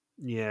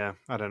 Yeah,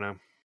 I don't know.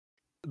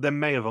 There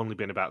may have only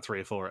been about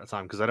 3 or 4 at a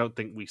time because I don't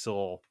think we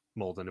saw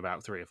more than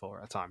about 3 or 4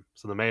 at a time.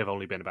 So there may have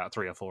only been about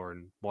 3 or 4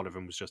 and one of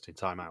them was just in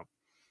timeout.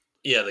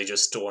 Yeah, they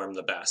just storm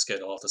the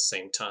basket all at the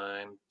same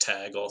time,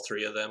 tag all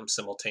 3 of them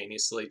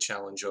simultaneously,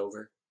 challenge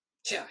over.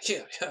 Yeah.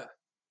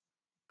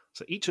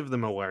 So each of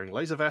them are wearing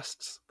laser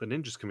vests. The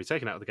ninjas can be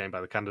taken out of the game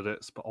by the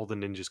candidates, but all the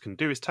ninjas can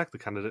do is tag the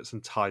candidates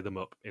and tie them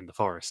up in the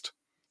forest.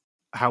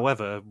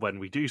 However, when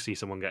we do see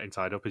someone getting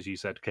tied up, as you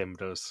said, Kim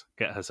does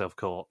get herself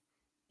caught,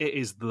 it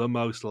is the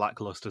most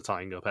lackluster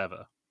tying up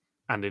ever.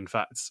 And in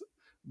fact,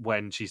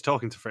 when she's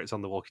talking to Fritz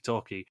on the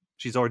walkie-talkie,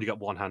 she's already got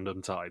one hand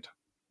untied.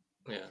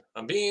 Yeah,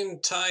 I'm being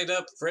tied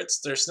up, Fritz.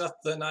 There's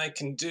nothing I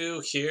can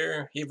do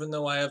here, even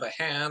though I have a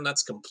hand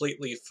that's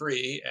completely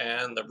free,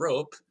 and the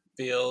rope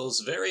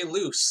feels very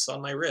loose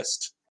on my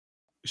wrist.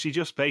 She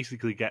just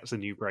basically gets a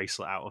new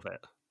bracelet out of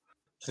it.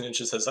 And then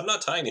she says, I'm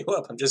not tying you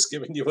up, I'm just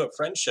giving you a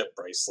friendship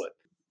bracelet.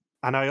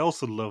 And I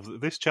also love that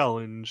this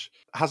challenge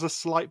has a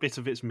slight bit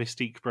of its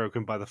mystique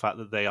broken by the fact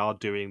that they are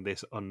doing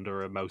this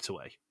under a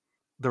motorway.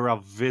 There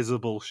are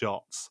visible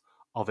shots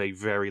of a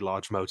very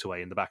large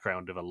motorway in the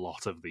background of a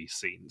lot of these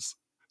scenes.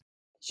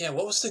 Yeah,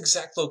 what was the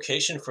exact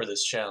location for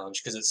this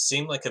challenge? Because it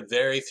seemed like a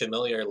very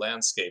familiar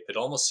landscape. It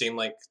almost seemed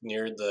like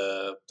near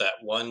that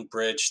one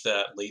bridge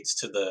that leads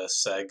to the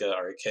Sega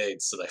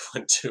arcades that I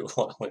went to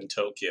while in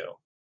Tokyo.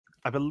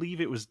 I believe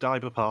it was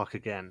Diver Park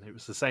again. It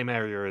was the same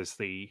area as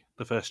the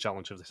first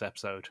challenge of this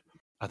episode.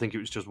 I think it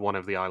was just one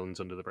of the islands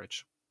under the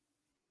bridge.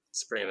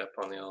 Let's bring it up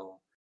on the old...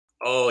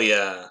 Oh,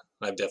 yeah.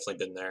 I've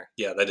definitely been there.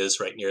 Yeah, that is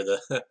right near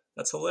the...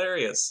 That's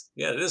hilarious.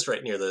 Yeah, it is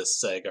right near the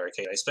Sega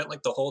arcade. I spent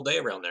like the whole day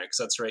around there because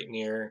that's right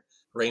near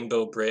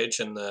Rainbow Bridge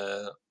and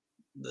the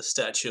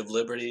Statue of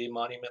Liberty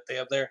monument they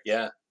have there.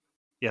 Yeah.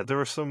 Yeah, there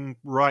are some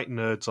right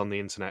nerds on the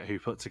internet who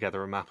put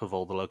together a map of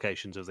all the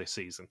locations of this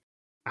season.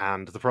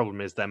 And the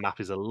problem is their map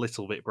is a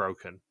little bit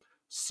broken,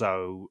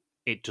 so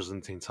it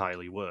doesn't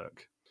entirely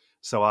work.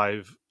 So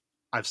I've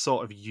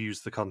sort of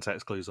used the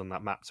context clues on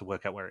that map to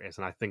work out where it is,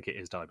 and I think it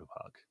is Diver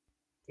Park.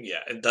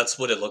 Yeah, and that's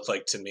what it looked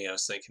like to me. I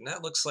was thinking,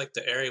 that looks like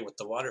the area with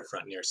the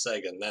waterfront near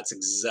Sega, and that's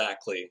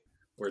exactly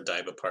where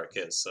Diva Park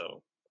is.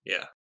 So,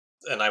 yeah.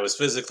 And I was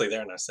physically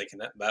there, and I was thinking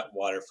that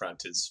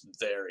waterfront is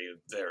very,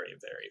 very,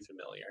 very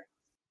familiar.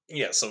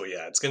 Yeah, so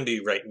yeah, it's going to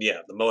be right. Yeah,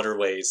 the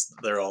motorways,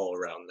 they're all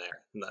around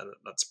there. And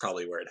that's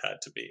probably where it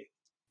had to be.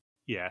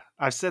 Yeah,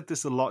 I've said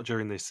this a lot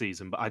during this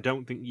season, but I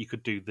don't think you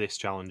could do this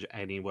challenge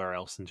anywhere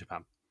else in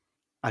Japan.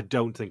 I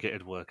don't think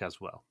it'd work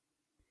as well.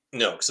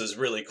 No, because it's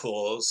really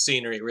cool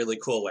scenery, really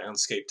cool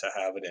landscape to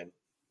have it in.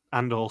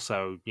 And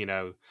also, you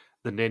know,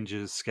 the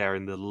ninjas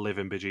scaring the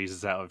living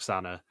bejesus out of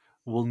Sana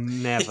will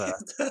never,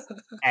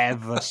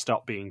 ever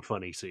stop being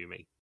funny to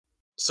me.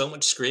 So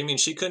much screaming,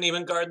 she couldn't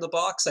even guard the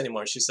box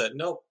anymore. She said,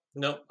 nope,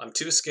 I'm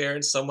too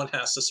scared. Someone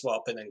has to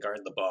swap in and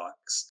guard the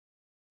box.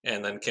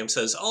 And then Kim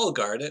says, I'll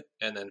guard it.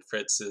 And then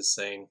Fritz is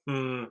saying,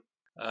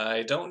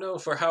 I don't know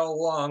for how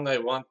long I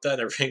want that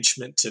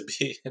arrangement to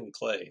be in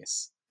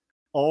place.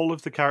 All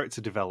of the character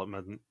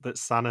development that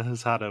Sana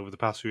has had over the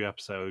past few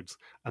episodes,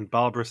 and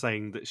Barbara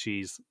saying that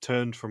she's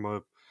turned from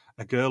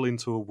a girl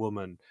into a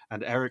woman,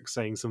 and Eric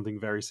saying something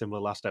very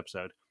similar last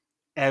episode,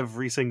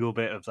 every single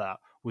bit of that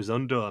was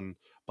undone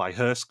by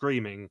her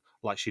screaming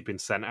like she'd been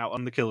sent out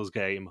on the killer's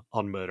game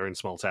on Murder in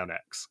Small Town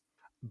X.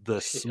 The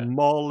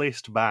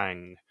smallest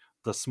bang,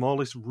 the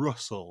smallest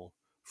rustle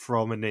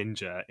from a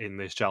ninja in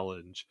this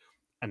challenge,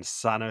 and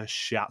Sana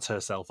shat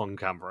herself on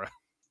camera.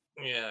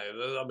 Yeah,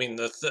 I mean,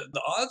 the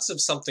odds of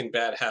something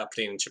bad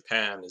happening in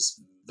Japan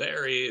is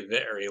very,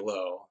 very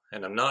low.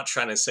 And I'm not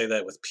trying to say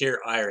that with pure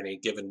irony,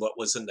 given what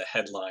was in the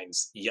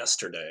headlines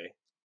yesterday.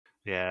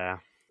 Yeah,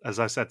 as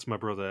I said to my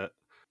brother,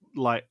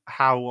 like,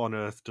 how on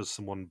earth does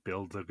someone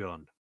build a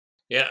gun?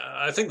 Yeah,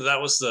 I think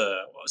that was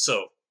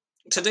so.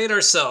 To date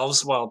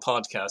ourselves while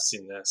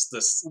podcasting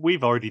this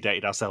We've already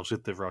dated ourselves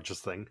with the Rogers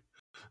thing.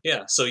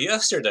 yeah. So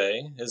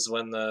yesterday is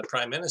when the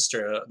prime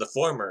minister, the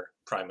former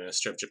prime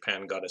minister of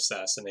Japan, got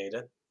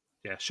assassinated.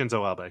 Yeah,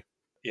 Shinzo Abe.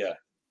 Yeah,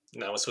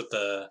 and that was with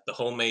the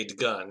homemade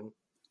gun.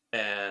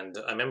 And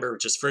I remember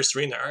just first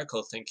reading the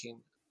article,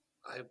 thinking,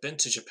 I've been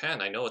to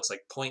Japan. I know it's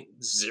like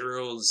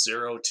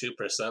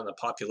 0.002% of the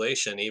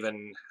population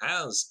even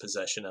has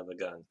possession of a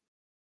gun.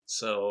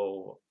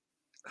 So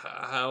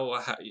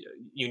how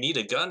you need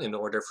a gun in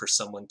order for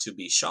someone to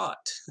be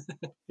shot?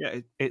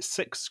 Yeah, it's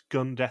 6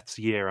 gun deaths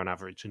a year on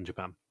average in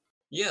Japan.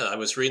 Yeah, I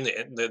was reading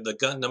the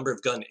gun number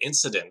of gun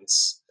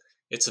incidents.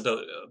 It's about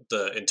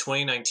in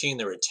 2019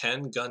 there were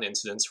 10 gun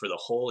incidents for the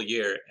whole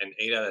year, and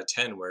 8 out of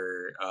 10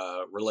 were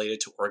related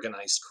to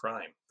organized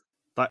crime.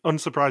 Like,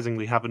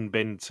 unsurprisingly, haven't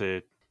been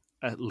to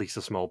at least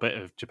a small bit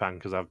of Japan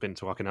because I've been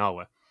to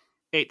Okinawa.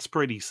 It's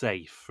pretty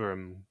safe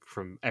from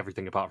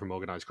everything apart from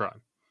organized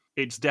crime.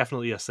 It's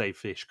definitely a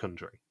safe-ish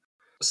country.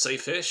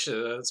 Safe-ish?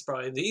 It's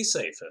probably the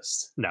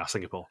safest. No,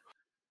 Singapore.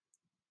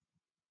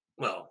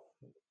 Well,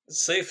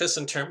 safest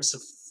in terms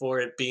of for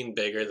it being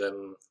bigger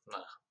than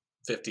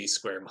 50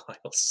 square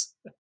miles.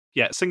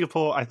 Yeah,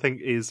 Singapore, I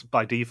think, is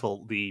by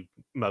default the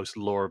most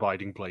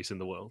law-abiding place in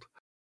the world.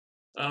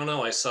 I don't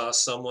know. I saw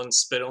someone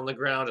spit on the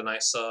ground, and I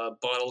saw a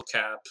bottle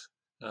cap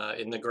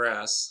in the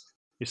grass.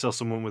 You saw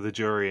someone with a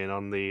jury in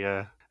on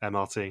the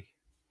MRT.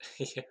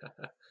 Yeah,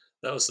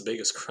 that was the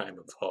biggest crime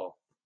of all.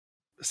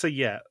 So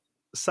yeah,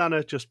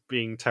 Sana just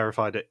being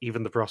terrified at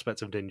even the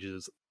prospect of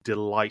ninjas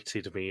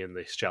delighted me in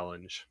this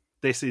challenge.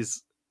 This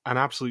is an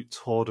absolute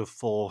tour de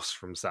force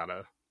from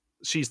Sana.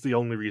 She's the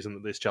only reason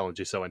that this challenge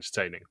is so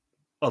entertaining,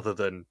 other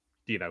than,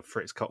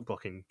 Fritz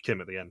cockblocking Kim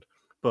at the end.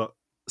 But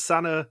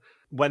Sana,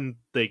 when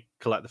they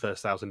collect the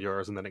first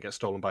 €1,000 and then it gets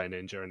stolen by a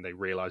ninja and they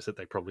realise that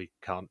they probably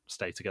can't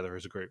stay together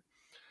as a group,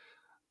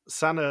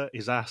 Sana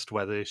is asked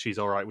whether she's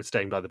all right with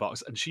staying by the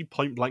box, and she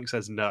point blank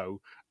says no,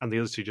 and the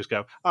other two just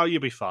go, "Oh,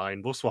 you'll be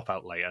fine. We'll swap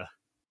out later."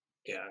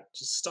 Yeah,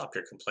 just stop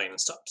your complaining.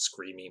 Stop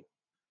screaming.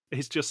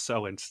 It's just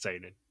so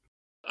entertaining.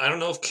 I don't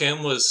know if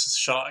Kim was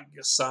shot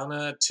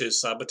Sana to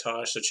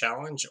sabotage the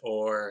challenge,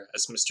 or,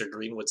 as Mr.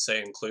 Green would say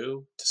in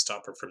Clue, to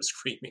stop her from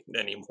screaming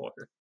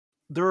anymore.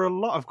 There are a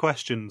lot of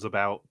questions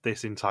about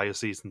this entire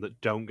season that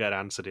don't get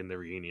answered in the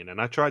reunion,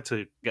 and I tried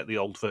to get the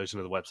old version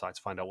of the website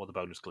to find out what the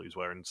bonus clues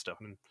were and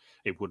stuff, and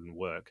it wouldn't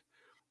work.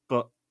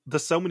 But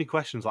there's so many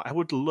questions. Like, I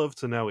would love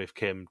to know if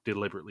Kim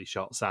deliberately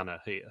shot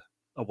Sana here,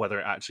 or whether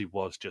it actually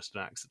was just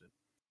an accident.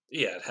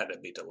 Yeah, it had to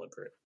be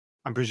deliberate.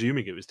 I'm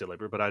presuming it was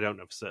deliberate, but I don't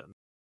know for certain.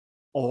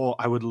 Or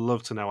I would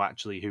love to know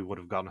actually who would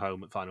have gone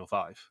home at Final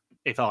Five.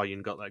 If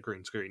Aryan got that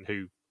green screen,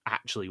 who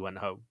actually went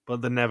home.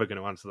 But they're never going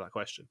to answer that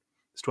question.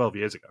 It's 12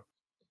 years ago.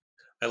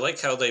 I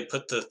like how they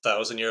put the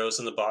 €1,000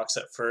 in the box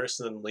at first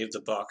and then leave the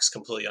box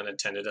completely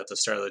unattended at the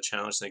start of the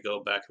challenge, and they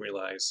go back and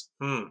realize,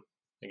 I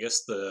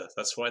guess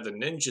that's why the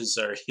ninjas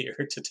are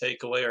here to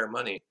take away our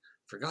money.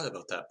 Forgot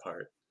about that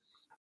part.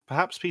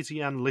 Perhaps Peter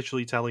Yan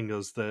literally telling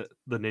us that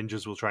the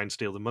ninjas will try and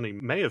steal the money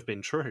may have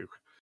been true.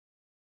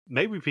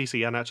 Maybe Peter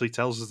Yan actually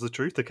tells us the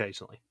truth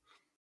occasionally.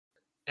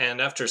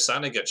 And after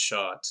Sana gets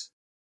shot,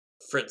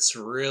 Fritz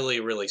really,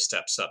 really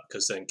steps up,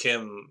 because then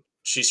Kim,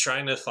 she's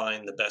trying to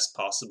find the best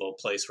possible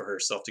place for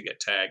herself to get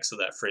tagged so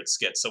that Fritz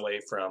gets away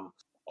from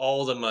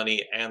all the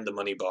money and the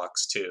money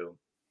box too,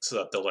 so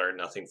that they'll earn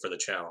nothing for the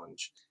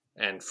challenge.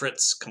 And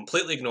Fritz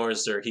completely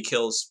ignores her. He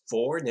kills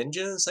 4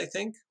 ninjas, I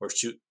think, or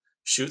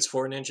shoots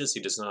 4 ninjas. He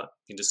does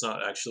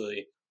not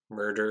actually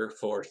murder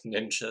 4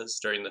 ninjas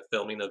during the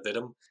filming of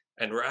Vidum,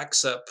 and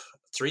racks up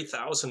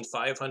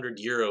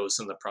 €3,500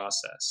 in the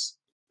process.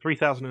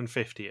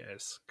 3,050 it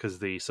is, because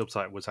the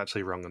subtitle was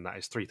actually wrong on that.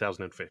 It's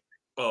 3,050.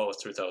 Oh,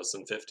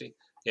 3,050.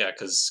 Yeah,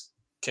 because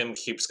Kim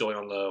keeps going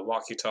on the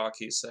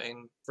walkie-talkie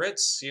saying,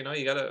 "Fritz,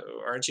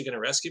 aren't you gonna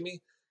rescue me?"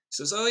 He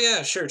says, "Oh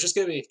yeah, sure. Just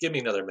give me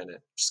another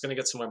minute. Just gonna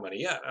get some more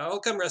money. Yeah, I'll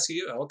come rescue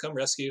you. I'll come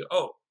rescue you."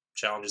 Oh,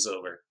 challenge is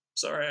over.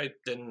 Sorry, I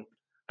didn't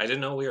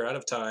know we were out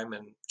of time,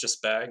 and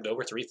just bagged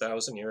over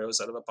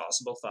 €3,000 out of a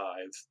possible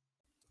 5.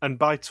 And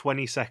by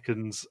 20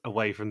 seconds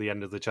away from the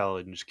end of the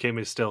challenge, Kim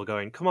is still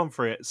going, "Come on,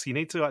 Fritz, you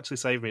need to actually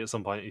save me at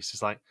some point." He's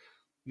just like,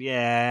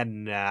 "Yeah,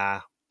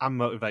 nah, I'm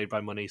motivated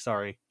by money,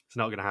 sorry. It's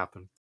not going to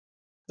happen."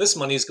 This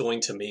money's going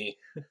to me.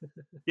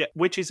 Yeah,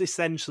 which is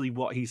essentially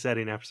what he said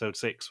in episode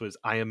 6 was,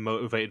 "I am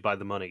motivated by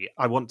the money.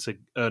 I want to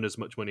earn as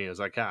much money as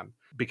I can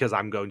because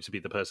I'm going to be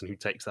the person who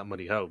takes that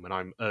money home, and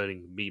I'm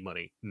earning me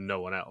money, no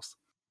one else."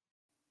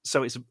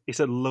 So it's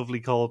a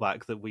lovely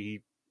callback that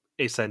we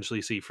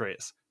essentially see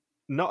Fritz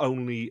not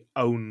only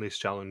own this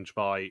challenge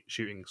by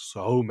shooting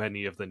so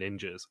many of the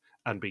ninjas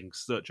and being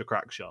such a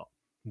crack shot,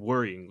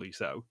 worryingly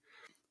so.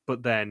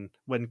 But then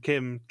when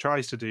Kim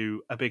tries to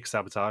do a big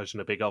sabotage,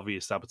 and a big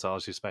obvious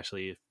sabotage,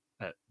 especially if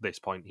at this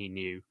point he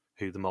knew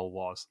who the mole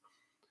was,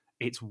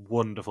 it's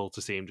wonderful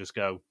to see him just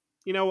go,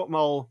 you know what,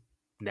 mole?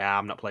 Nah,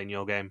 I'm not playing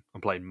your game.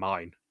 I'm playing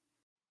mine.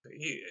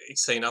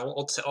 He's saying,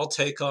 I'll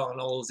take on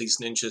all of these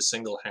ninjas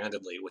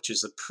single-handedly, which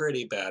is a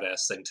pretty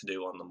badass thing to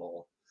do on the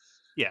mole.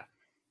 Yeah.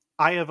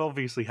 I have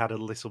obviously had a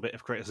little bit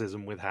of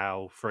criticism with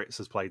how Fritz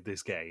has played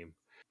this game,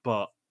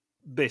 but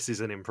this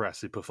is an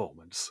impressive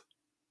performance.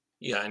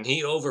 Yeah, and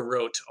he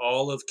overwrote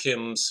all of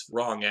Kim's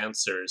wrong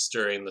answers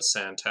during the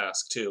Sand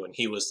task, too, and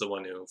he was the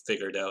one who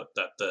figured out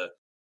that the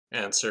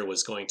answer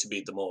was going to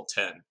be the Mole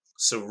 10.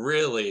 So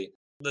really,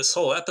 this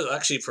whole episode,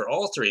 actually for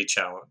all three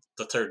challenge,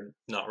 the third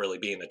not really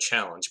being a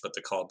challenge, but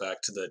the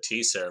callback to the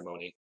tea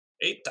ceremony,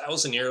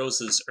 8,000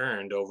 euros is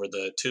earned over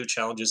the 2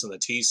 challenges in the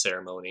tea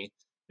ceremony,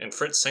 and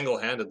Fritz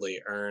single-handedly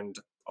earned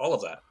all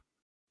of that.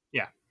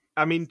 Yeah.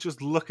 I mean,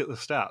 just look at the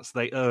stats.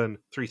 They earn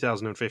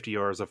 3,050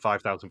 euros of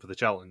 5,000 for the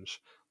challenge,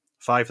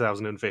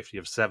 5,050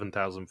 of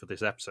 7,000 for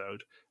this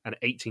episode, and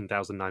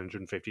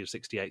 18,950 of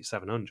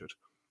 68,700.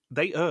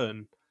 They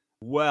earn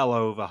well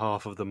over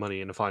half of the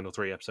money in the final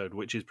 3 episode,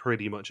 which is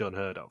pretty much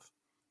unheard of.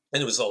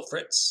 And it was all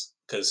Fritz,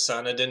 because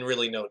Sana didn't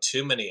really know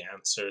too many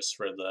answers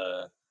for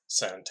the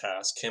Sand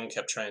task. Kim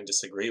kept trying to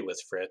disagree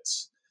with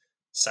Fritz.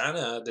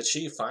 Sana, did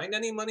she find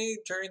any money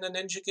during the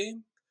ninja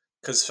game?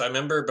 Because I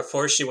remember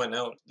before she went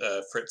out,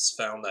 Fritz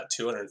found that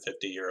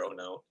 250 euro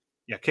note.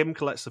 Yeah, Kim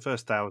collects the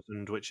first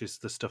 1,000, which is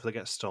the stuff that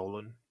gets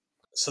stolen.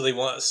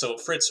 So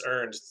Fritz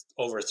earned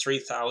over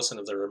 3,000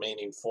 of the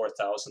remaining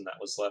 4,000 that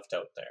was left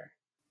out there.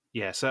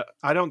 Yeah, so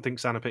I don't think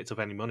Sana picked up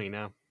any money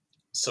now.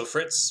 So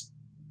Fritz,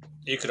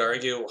 you could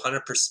argue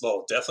 100%,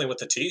 well, definitely with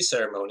the tea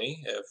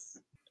ceremony,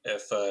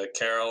 if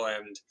Carol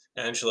and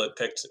Angela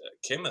picked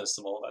Kim as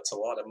the mole, that's a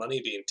lot of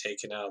money being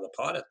taken out of the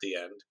pot at the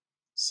end.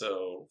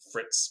 So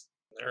Fritz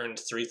earned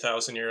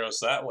 3,000 euros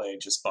that way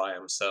just by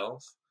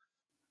himself.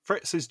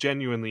 Fritz is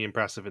genuinely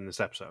impressive in this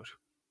episode.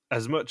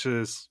 As much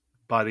as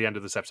by the end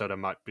of this episode I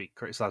might be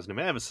criticising him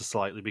ever so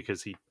slightly,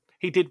 because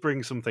he did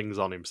bring some things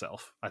on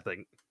himself, I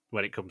think,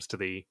 when it comes to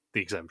the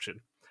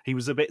exemption. He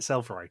was a bit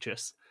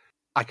self-righteous.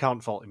 I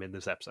can't fault him in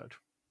this episode.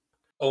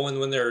 Oh, and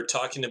when they're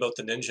talking about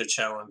the ninja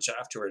challenge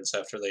afterwards,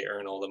 after they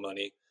earn all the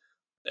money,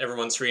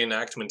 everyone's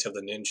reenactment of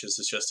the ninjas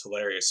is just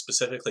hilarious,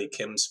 specifically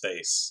Kim's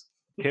face.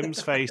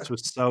 Kim's face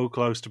was so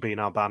close to being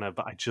our banner,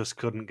 but I just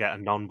couldn't get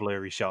a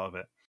non-blurry shot of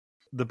it.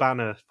 The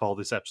banner for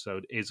this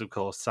episode is, of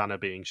course, Sana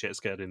being shit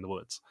scared in the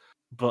woods.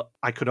 But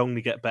I could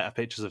only get better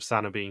pictures of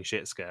Sana being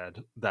shit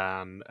scared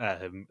than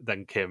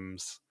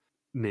Kim's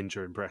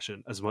ninja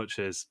impression, as much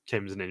as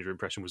Kim's ninja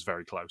impression was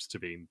very close to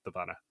being the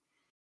banner.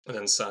 And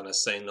then Sana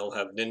saying they'll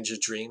have ninja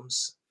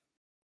dreams.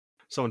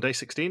 So on day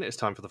 16, it's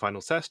time for the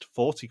final test.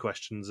 40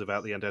 questions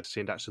about the identity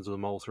and actions of the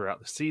mole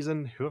throughout the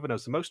season. Whoever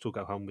knows the most will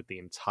go home with the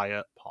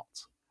entire pot.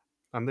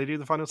 And they do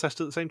the final test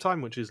at the same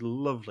time, which is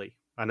lovely.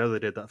 I know they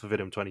did that for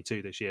Vidum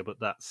 22 this year, but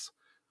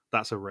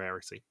that's a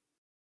rarity.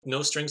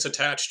 No strings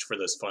attached for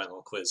this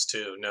final quiz,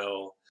 too.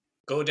 No,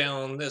 go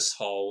down this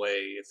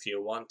hallway if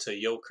you want to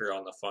yoker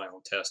on the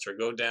final test, or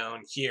go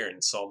down here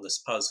and solve this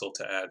puzzle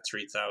to add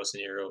 3,000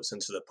 euros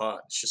into the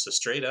pot. It's just a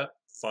straight up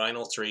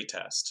final 3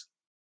 test.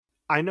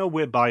 I know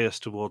we're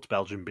biased towards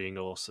Belgium being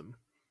awesome,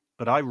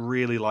 but I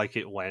really like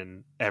it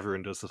when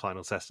everyone does the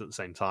final test at the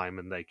same time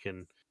and they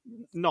can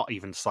not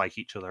even psych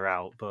each other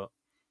out, but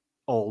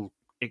all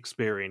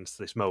experience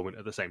this moment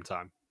at the same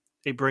time.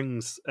 It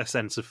brings a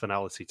sense of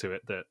finality to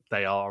it, that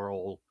they are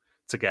all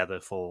together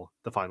for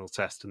the final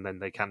test and then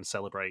they can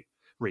celebrate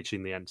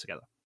reaching the end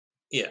together.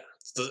 Yeah,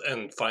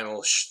 and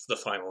the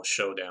final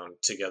showdown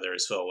together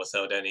as well,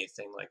 without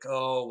anything like,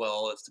 oh,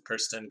 well, if the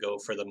person didn't go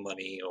for the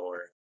money,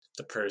 or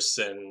the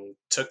person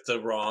took the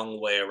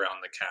wrong way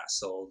around the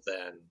castle,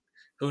 then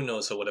who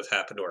knows what would have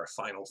happened to our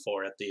final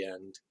 4 at the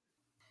end.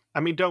 I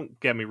mean, don't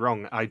get me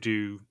wrong, I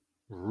do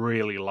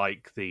really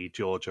like the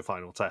Georgia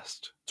final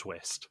test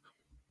twist,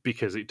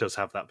 because it does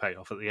have that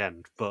payoff at the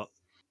end, but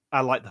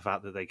I like the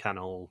fact that they can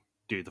all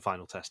do the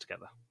final test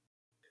together.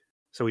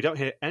 So we don't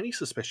hear any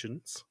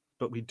suspicions,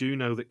 but we do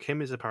know that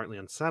Kim is apparently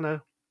on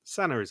Sana,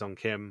 Sana is on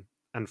Kim,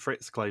 and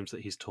Fritz claims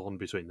that he's torn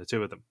between the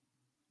two of them.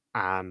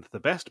 And the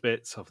best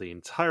bits of the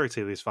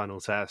entirety of this final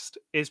test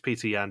is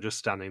Peter Yan just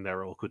standing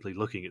there awkwardly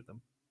looking at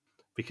them.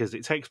 Because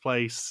it takes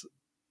place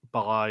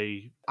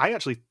by... I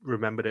actually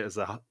remembered it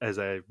as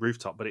a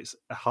rooftop, but it's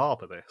a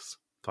harbour, this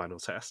final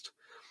test.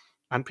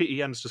 And Peter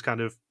Yan's just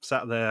kind of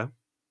sat there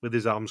with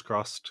his arms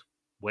crossed,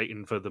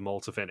 waiting for them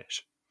all to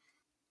finish.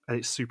 And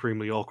it's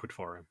supremely awkward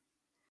for him.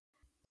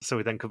 So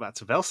we then come back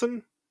to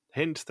Velsen.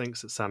 Hind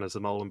thinks that Sana's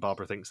the mole and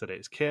Barbara thinks that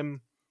it's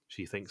Kim.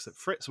 She thinks that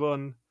Fritz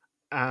won.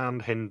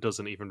 And Hind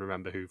doesn't even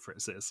remember who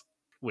Fritz is,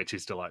 which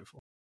is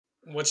delightful.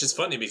 Which is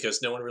funny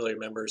because no one really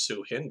remembers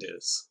who Hind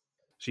is.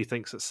 She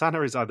thinks that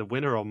Sana is either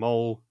winner or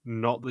mole,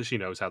 not that she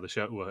knows how the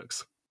show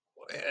works.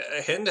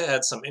 Hind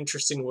had some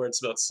interesting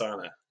words about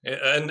Sana,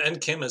 and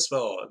Kim as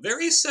well.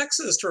 Very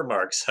sexist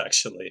remarks,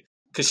 actually.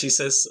 Because she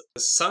says,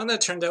 Sana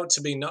turned out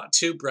to be not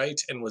too bright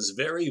and was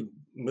very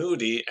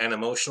moody and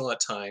emotional at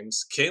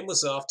times. Kim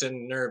was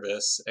often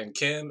nervous, and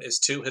Kim is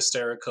too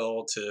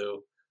hysterical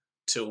to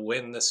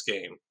win this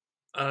game.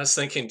 I was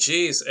thinking,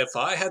 geez, if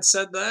I had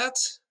said that,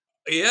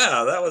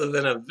 yeah, that would have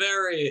been a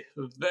very,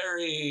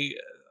 very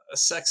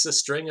sexist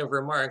string of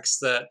remarks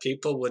that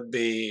people would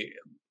be.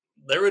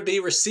 There would be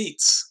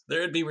receipts.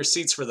 There would be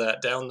receipts for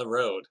that down the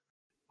road.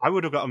 I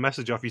would have got a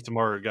message off you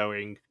tomorrow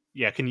going,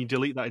 yeah, can you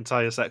delete that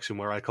entire section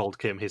where I called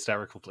Kim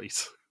hysterical,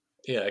 please?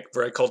 Yeah,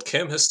 where I called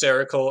Kim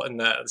hysterical and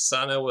that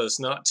Sana was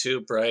not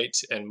too bright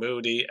and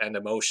moody and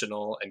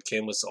emotional, and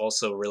Kim was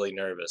also really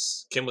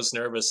nervous. Kim was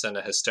nervous and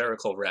a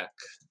hysterical wreck.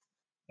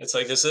 It's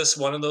like, is this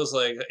one of those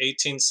like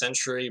 18th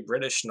century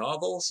British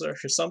novels or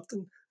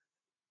something?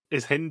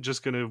 Is Hind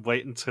just going to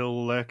wait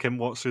until Kim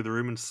walks through the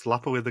room and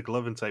slap her with the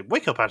glove and say,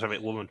 wake up out of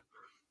it, woman?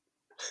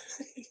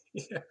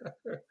 Yeah.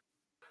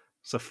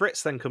 So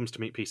Fritz then comes to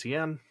meet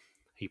PCN.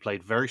 He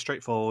played very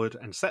straightforward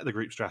and set the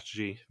group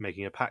strategy,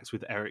 making a pact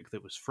with Eric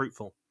that was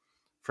fruitful.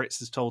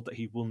 Fritz is told that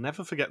he will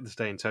never forget this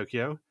day in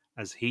Tokyo,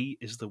 as he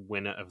is the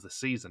winner of the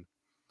season.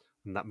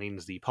 And that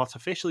means the pot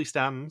officially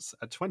stands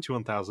at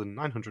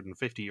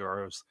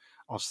 €21,950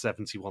 or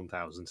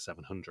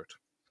 71,700.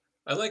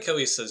 I like how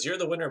he says, you're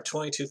the winner of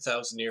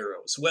 22,000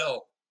 euros.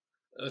 Well,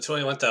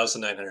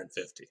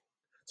 21,950.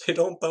 They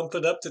don't bump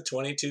it up to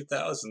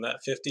 22,000.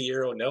 That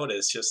 €50 note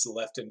is just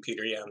left in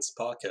Peter Yan's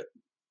pocket.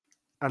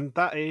 And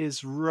that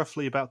is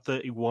roughly about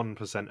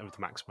 31% of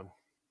the maximum.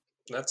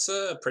 That's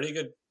a pretty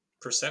good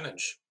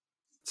percentage.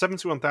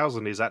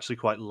 71,000 is actually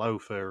quite low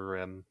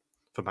for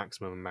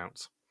maximum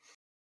amounts.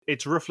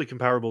 It's roughly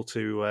comparable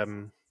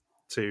to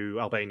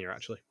Albania,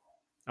 actually.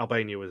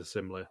 Albania was a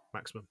similar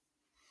maximum.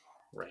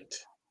 Right.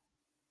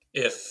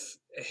 If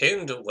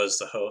Hind was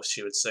the host,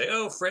 she would say,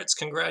 oh, Fritz,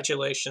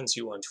 congratulations,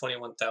 you won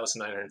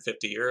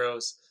 21,950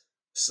 euros.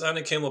 Son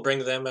and Kim will bring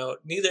them out.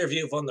 Neither of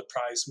you have won the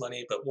prize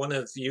money, but one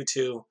of you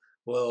two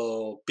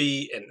will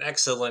be an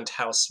excellent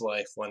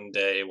housewife one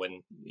day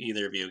when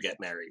either of you get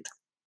married.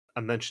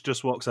 And then she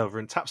just walks over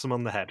and taps them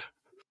on the head.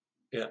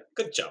 Yeah,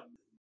 good job.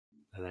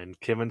 And then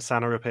Kim and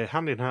Sana appear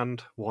hand in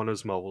hand, one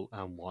as mole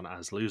and one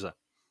as loser.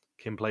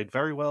 Kim played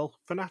very well,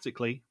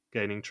 fanatically,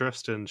 gaining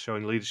trust and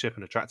showing leadership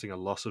and attracting a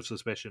lot of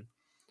suspicion.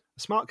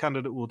 A smart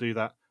candidate will do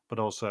that, but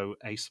also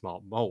a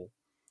smart mole.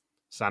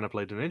 Sana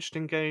played an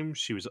interesting game.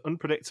 She was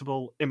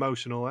unpredictable,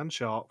 emotional, and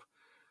sharp.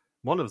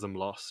 One of them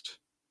lost.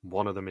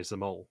 One of them is the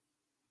mole.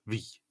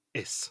 Wie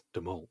is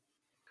the mole?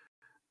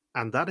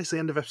 And that is the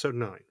end of episode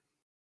 9.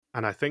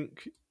 And I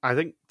think,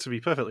 to be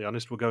perfectly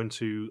honest, we're going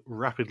to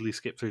rapidly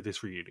skip through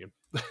this reunion.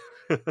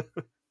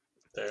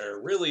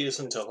 There really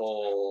isn't a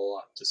whole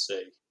lot to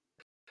say.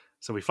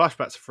 So we flash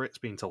back to Fritz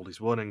being told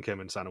he's won and Kim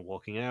and Sana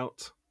walking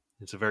out.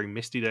 It's a very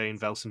misty day in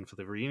Velsen for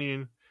the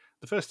reunion.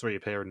 The first three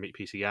appear and meet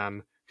PC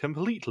Yan,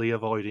 completely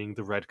avoiding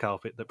the red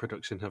carpet that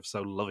production have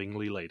so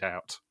lovingly laid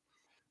out.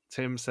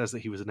 Tim says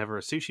that he was never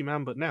a sushi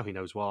man, but now he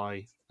knows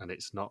why, and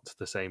it's not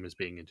the same as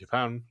being in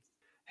Japan.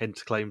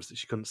 Hint claims that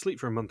she couldn't sleep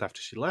for a month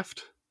after she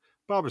left.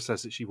 Barbara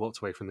says that she walked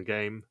away from the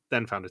game,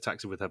 then found a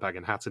taxi with her bag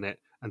and hat in it,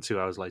 and 2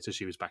 hours later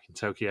she was back in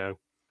Tokyo.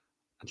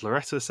 And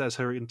Loretta says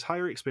her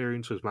entire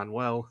experience was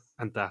Manuel,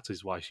 and that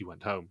is why she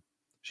went home.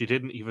 She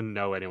didn't even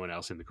know anyone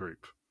else in the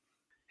group.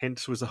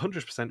 Hint was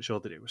 100% sure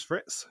that it was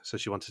Fritz, so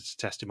she wanted to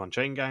test him on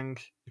Chain Gang.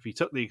 If he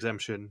took the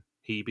exemption,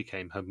 he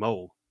became her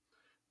mole.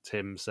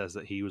 Tim says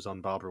that he was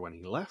on Barbara when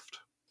he left.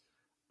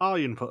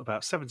 Arjen put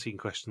about 17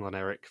 questions on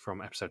Eric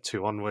from episode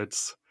 2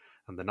 onwards,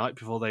 and the night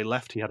before they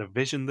left he had a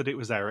vision that it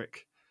was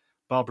Eric.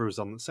 Barbara was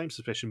on the same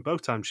suspicion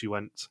both times she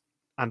went,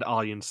 and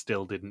Arjen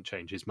still didn't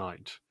change his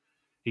mind.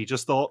 He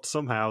just thought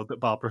somehow that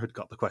Barbara had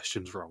got the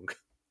questions wrong.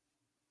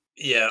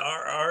 Yeah,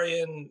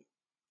 Arjen,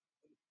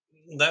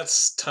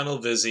 that's tunnel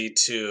busy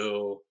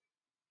to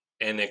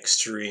an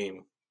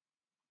extreme.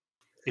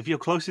 If your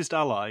closest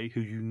ally,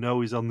 who you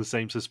know is on the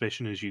same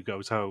suspicion as you,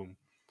 goes home...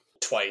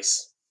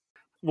 Twice.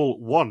 Well,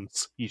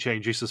 once you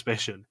change your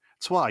suspicion.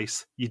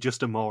 Twice, you're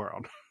just a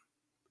moron.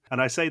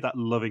 And I say that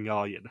loving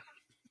Arjen.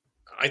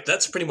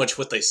 That's pretty much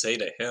what they say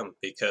to him,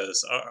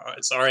 because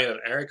it's Arjen and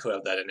Eric who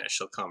have that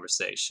initial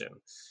conversation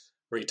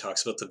where he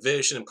talks about the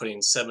vision and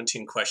putting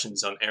 17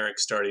 questions on Eric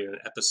starting in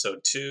episode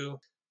 2.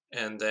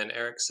 And then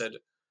Eric said,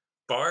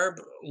 Barb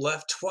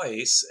left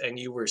twice and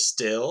you were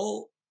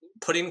still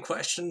putting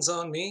questions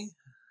on me?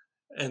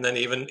 And then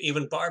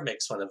even Barb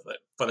makes fun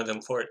of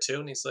him for it too.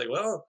 And he's like,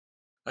 well,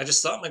 I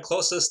just thought my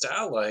closest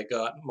ally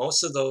got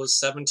most of those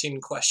 17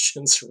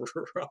 questions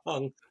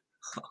wrong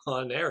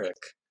on Eric.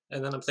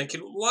 And then I'm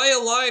thinking, why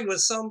align with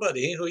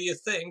somebody who you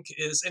think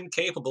is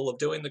incapable of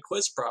doing the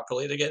quiz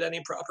properly to get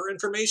any proper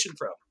information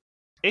from?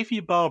 If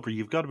you're Barbara,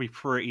 you've got to be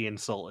pretty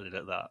insulted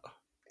at that.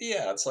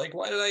 Yeah, it's like,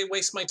 why did I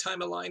waste my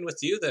time aligned with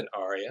you then,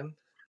 Arjen?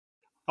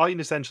 Arjen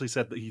essentially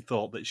said that he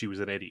thought that she was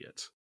an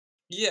idiot.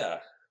 Yeah.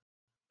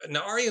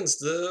 Now Arjen's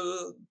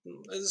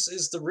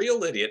is the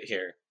real idiot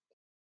here.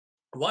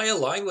 Why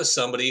align with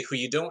somebody who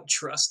you don't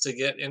trust to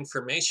get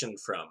information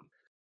from?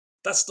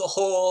 That's the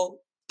whole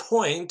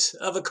point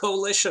of a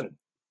coalition.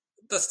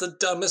 That's the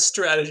dumbest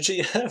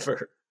strategy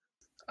ever.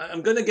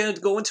 I'm going to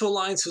go into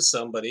alliance with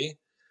somebody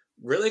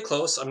really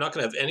close. I'm not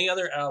going to have any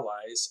other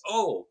allies.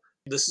 Oh,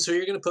 this is who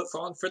you're going to put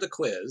on for the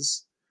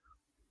quiz.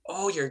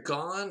 Oh, you're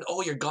gone?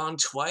 Oh, you're gone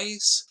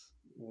twice?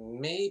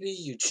 Maybe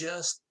you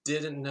just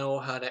didn't know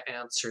how to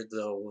answer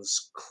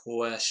those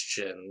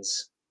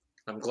questions.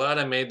 I'm glad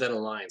I made that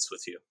alliance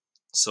with you,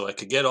 so I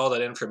could get all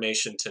that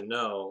information to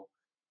know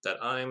that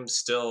I'm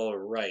still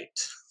right.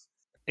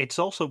 It's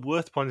also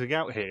worth pointing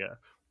out here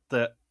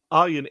that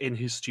Aryan, in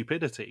his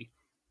stupidity,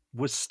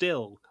 was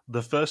still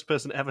the first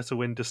person ever to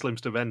win the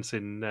slimst events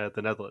in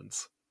the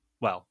Netherlands.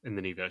 Well, in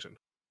the new version.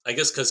 I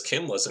guess because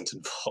Kim wasn't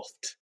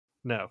involved.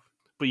 No.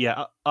 But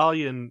yeah,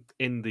 Aryan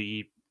in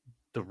the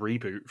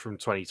reboot from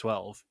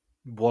 2012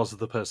 was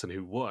the person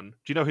who won.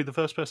 Do you know who the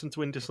first person to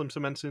win the slimst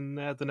events in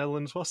the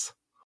Netherlands was?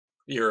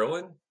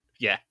 Euroan?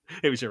 Yeah,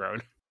 it was your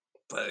own.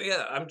 But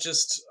yeah, I'm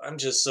just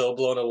so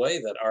blown away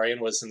that Aryan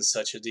was in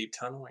such a deep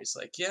tunnel. He's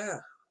like, yeah,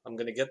 I'm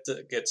gonna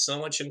get so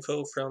much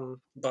info from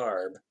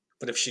Barb,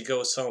 but if she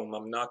goes home,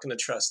 I'm not gonna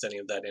trust any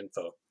of that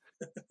info.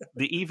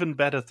 The even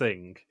better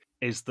thing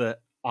is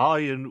that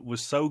Aryan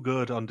was so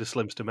good on the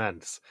slimst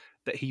events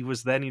that he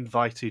was then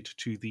invited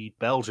to the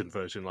Belgian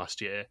version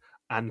last year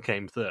and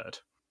came third.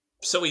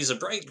 So he's a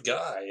bright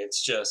guy.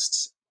 It's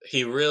just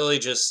he really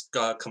just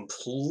got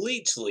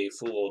completely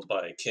fooled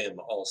by Kim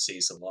all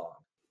season long.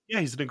 Yeah,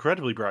 he's an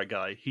incredibly bright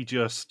guy. He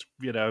just,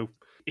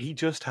 he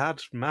just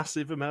had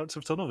massive amounts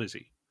of tunnel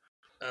vision.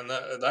 And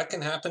that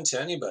can happen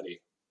to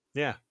anybody.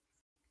 Yeah.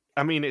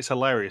 I mean, it's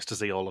hilarious to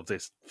see all of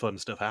this fun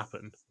stuff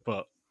happen,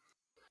 but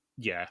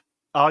yeah.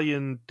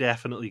 Aryan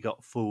definitely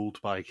got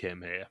fooled by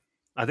Kim here.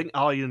 I think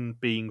Aryan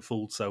being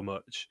fooled so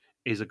much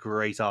is a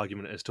great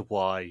argument as to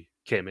why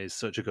Kim is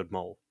such a good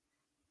mole.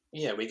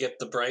 Yeah, we get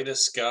the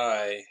brightest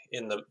guy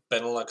in the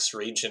Benelux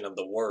region of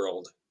the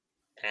world,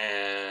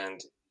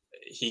 and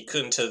he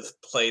couldn't have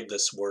played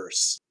this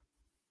worse.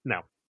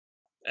 No.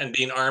 And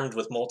being armed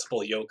with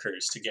multiple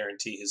yokers to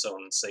guarantee his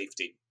own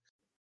safety.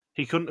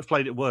 He couldn't have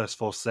played it worse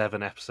for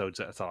 7 episodes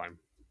at a time.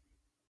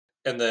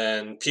 And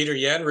then Peter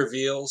Yan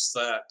reveals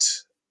that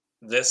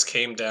this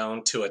came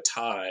down to a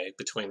tie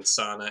between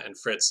Sana and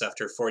Fritz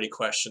after 40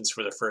 questions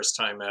for the first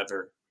time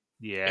ever.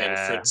 Yeah. And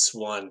Fritz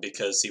won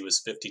because he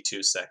was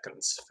 52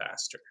 seconds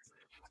faster.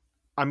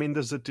 I mean,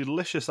 there's a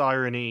delicious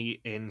irony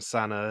in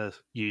Sana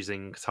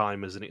using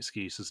time as an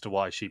excuse as to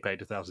why she paid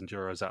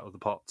 €1,000 out of the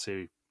pot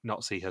to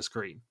not see her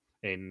screen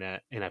in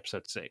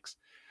episode 6.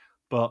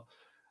 But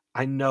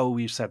I know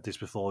we've said this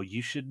before,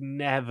 you should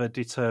never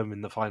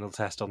determine the final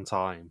test on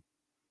time.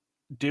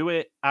 Do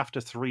it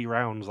after 3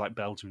 rounds like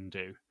Belgium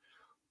do,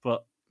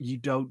 but you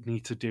don't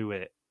need to do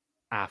it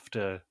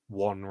after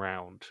 1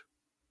 round.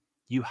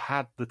 You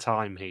had the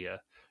time here.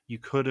 You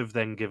could have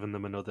then given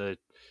them another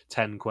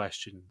 10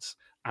 questions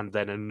and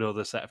then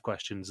another set of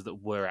questions that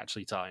were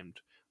actually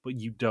timed, but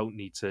you don't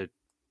need to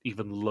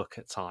even look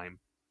at time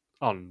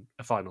on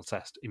a final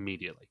test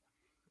immediately.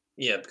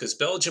 Yeah, because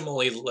Belgium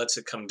only lets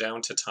it come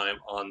down to time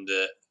on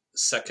the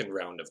second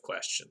round of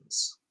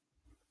questions.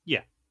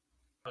 Yeah.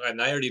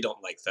 And I already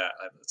don't like that.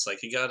 It's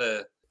like you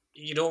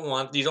don't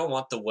want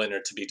the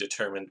winner to be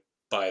determined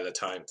by the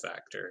time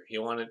factor.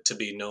 You want it to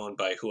be known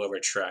by whoever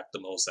tracked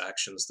the most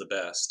actions the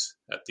best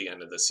at the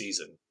end of the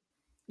season.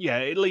 Yeah,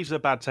 it leaves a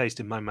bad taste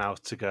in my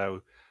mouth to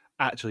go,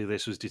 actually,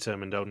 this was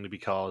determined only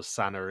because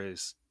Sana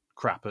is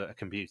crap at a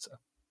computer.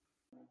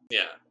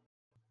 Yeah.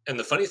 And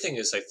the funny thing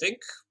is, I think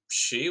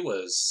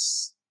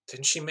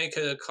didn't she make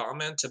a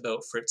comment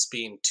about Fritz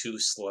being too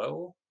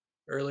slow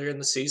earlier in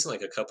the season,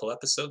 like a couple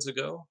episodes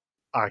ago?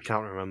 I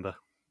can't remember.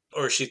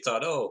 Or she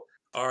thought, oh,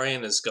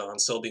 Aryan is gone,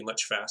 so I'll be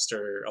much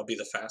faster. I'll be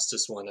the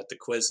fastest one at the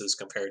quizzes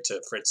compared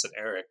to Fritz and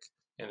Eric.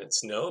 And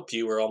it's nope,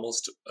 you were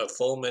almost a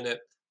full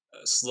minute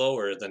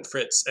slower than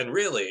Fritz. And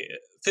really,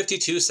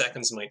 52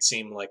 seconds might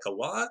seem like a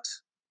lot,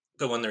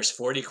 but when there's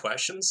 40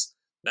 questions,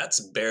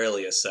 that's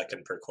barely a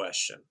second per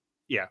question.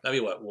 Yeah.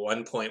 That'd be what,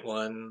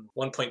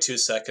 1.2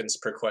 seconds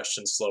per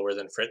question slower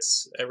than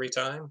Fritz every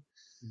time?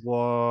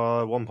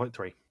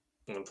 1.3.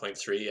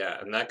 1.3,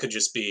 yeah. And that could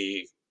just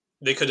be,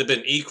 they could have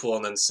been equal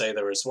and then say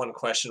there was one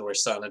question where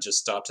Sana just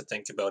stopped to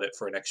think about it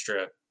for an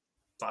extra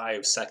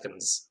 5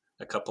 seconds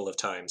a couple of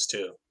times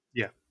too.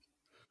 Yeah.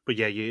 But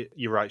yeah,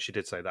 you're right, she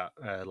did say that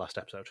last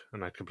episode,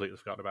 and I completely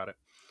forgot about it.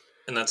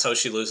 And that's how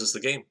she loses the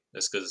game,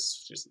 is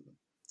because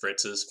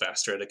Fritz is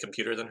faster at a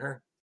computer than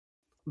her.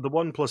 The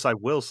one plus I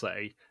will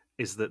say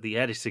is that the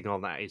editing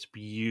on that is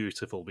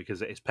beautiful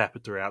because it is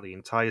peppered throughout the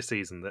entire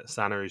season that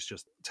Sana is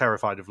just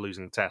terrified of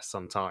losing tests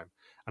on time,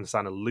 and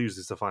Sana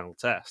loses the final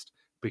test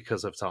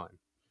because of time.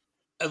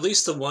 At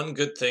least the one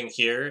good thing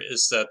here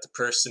is that the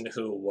person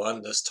who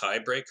won this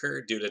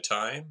tiebreaker due to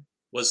time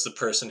was the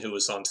person who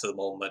was onto the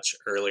mole much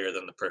earlier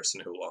than the person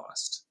who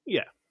lost.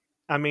 Yeah.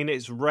 I mean,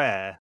 it's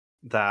rare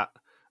that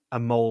a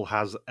mole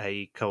has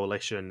a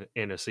coalition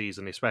in a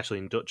season, especially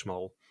in Dutch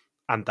Mole,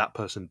 and that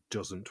person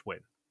doesn't win.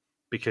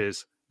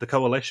 Because the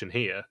coalition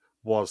here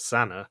was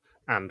Sana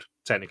and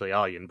technically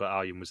Aryan, but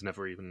Aryan was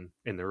never even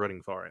in the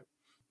running for it.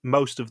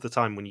 Most of the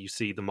time when you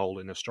see the mole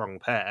in a strong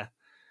pair,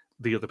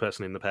 the other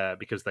person in the pair,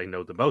 because they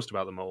know the most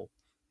about the mole,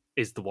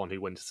 is the one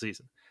who wins the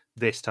season.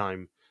 This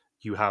time,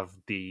 you have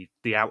the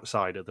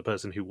outsider, the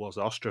person who was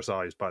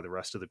ostracized by the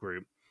rest of the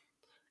group,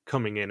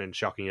 coming in and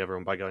shocking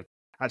everyone by going,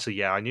 actually,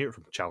 yeah, I knew it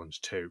from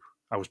Challenge 2.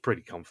 I was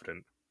pretty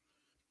confident.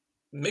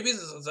 Maybe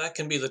that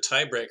can be the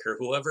tiebreaker.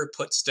 Whoever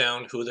puts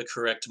down who the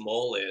correct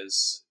mole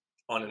is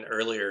on an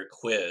earlier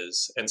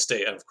quiz and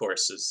of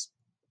course,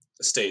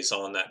 stays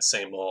on that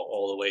same mole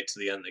all the way to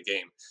the end of the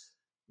game,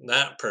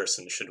 that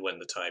person should win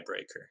the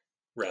tiebreaker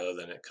rather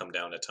than it come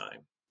down to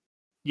time.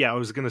 Yeah, I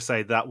was going to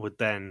say that would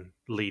then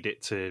lead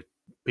it to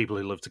people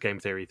who love to game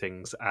theory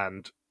things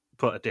and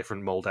put a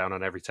different mole down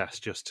on every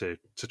test just to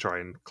try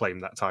and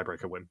claim that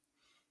tiebreaker win.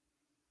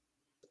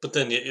 But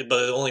it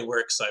only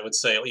works, I would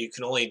say. You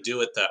can only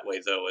do it that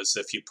way, though, is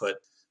if you put,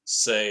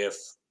 say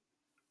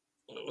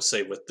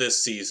with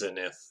this season,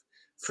 if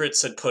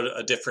Fritz had put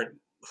a different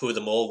who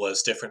the mole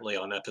was differently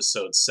on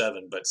episode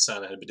 7, but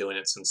Sana had been doing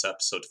it since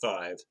episode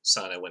 5,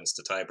 Sana wins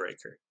the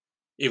tiebreaker.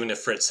 Even if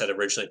Fritz had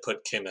originally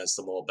put Kim as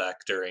the mole back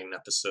during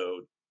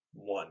episode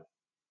 1.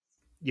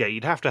 Yeah,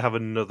 you'd have to have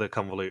another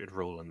convoluted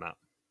rule in that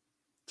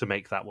to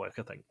make that work,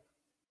 I think.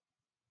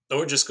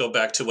 Or just go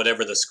back to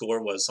whatever the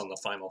score was on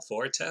the Final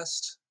Four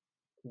test.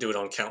 Do it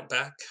on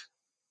countback.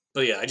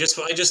 But yeah, I just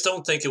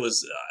don't think it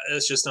was.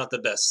 It's just not the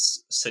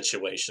best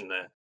situation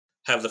to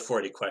have the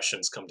 40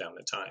 questions come down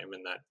to time,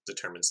 and that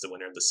determines the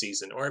winner of the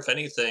season. Or if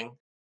anything,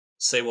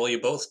 say, well, you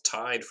both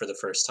tied for the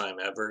first time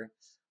ever.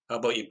 How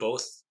about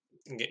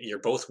you're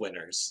both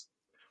winners?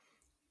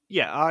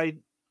 Yeah,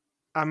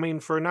 I mean,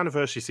 for an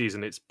anniversary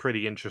season, it's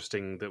pretty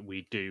interesting that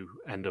we do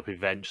end up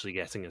eventually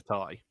getting a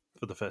tie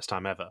for the first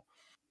time ever.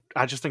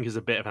 I just think it's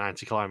a bit of an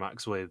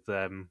anticlimax with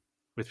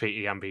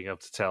Pete Yan being able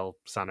to tell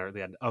Sana at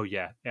the end, oh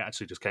yeah, it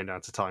actually just came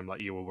down to time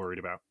like you were worried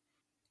about.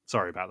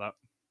 Sorry about that.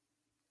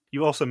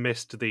 You also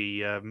missed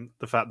the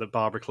fact that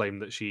Barbara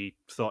claimed that she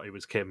thought it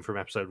was Kim from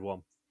episode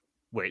 1.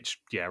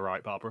 Which, yeah,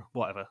 right, Barbara,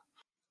 whatever.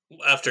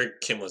 After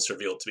Kim was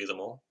revealed to be the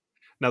mole.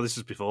 No, this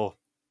is before.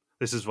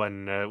 This is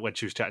when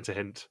she was chatting to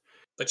Hint.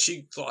 But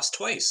she lost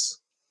twice.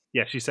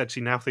 Yeah, she said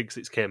she now thinks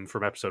it's Kim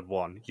from episode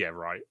 1. Yeah,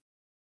 right.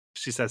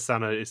 She says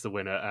Sana is the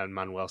winner and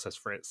Manuel says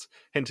Fritz.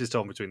 Hint is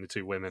torn between the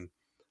two women.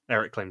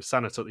 Eric claims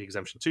Sana took the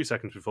exemption 2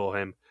 seconds before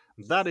him.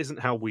 That isn't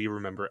how we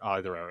remember it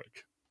either,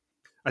 Eric.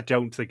 I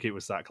don't think it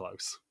was that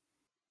close.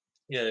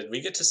 Yeah, did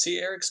we get to see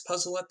Eric's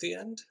puzzle at the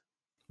end?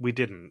 We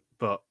didn't,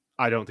 but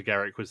I don't think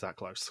Eric was that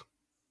close.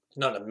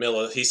 Not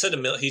a he said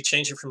he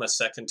changed it from a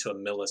second to a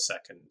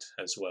millisecond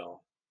as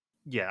well.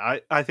 Yeah,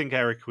 I think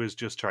Eric was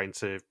just trying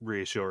to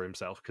reassure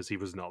himself because he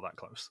was not that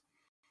close.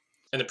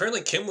 And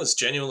apparently Kim was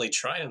genuinely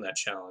trying that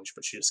challenge,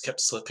 but she just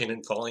kept slipping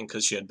and falling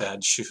because she had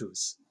bad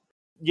shoes.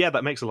 Yeah,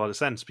 that makes a lot of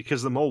sense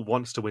because the mole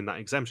wants to win that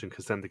exemption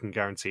because then they can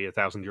guarantee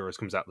 €1,000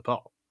 comes out the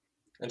pot.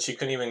 And she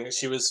couldn't even,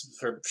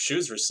 her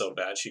shoes were so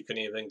bad, she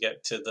couldn't even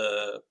get to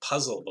the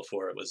puzzle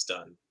before it was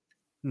done.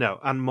 No,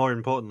 and more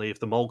importantly, if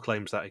the mole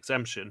claims that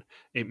exemption,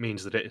 it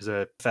means that it is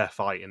a fair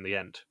fight in the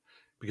end.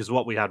 Because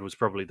what we had was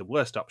probably the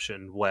worst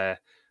option, where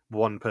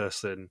one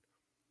person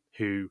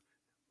who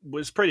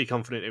was pretty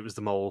confident it was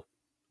the mole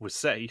was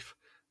safe,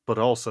 but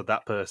also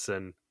that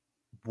person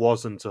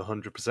wasn't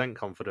 100%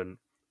 confident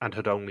and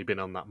had only been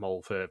on that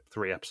mole for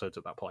 3 episodes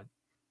at that point.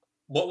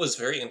 What was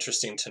very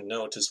interesting to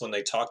note is when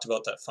they talked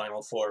about that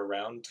Final Four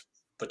round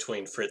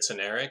between Fritz and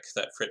Eric,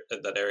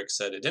 that Eric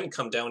said it didn't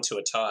come down to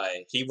a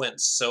tie. He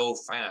went so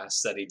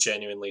fast that he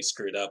genuinely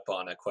screwed up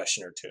on a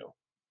question or two.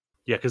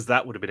 Yeah, because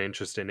that would have been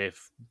interesting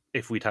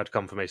if we'd had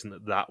confirmation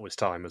that was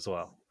time as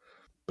well.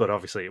 But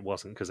obviously it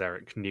wasn't because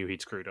Eric knew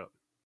he'd screwed up.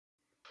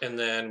 And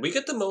then we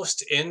get the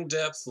most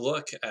in-depth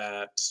look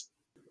at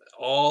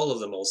all of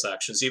the mole's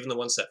actions, even the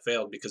ones that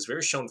failed, because we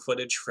were shown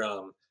footage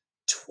from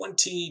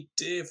 20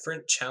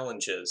 different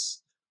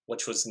challenges,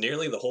 which was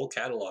nearly the whole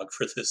catalog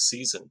for this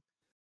season.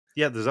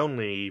 Yeah, there's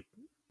only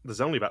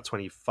about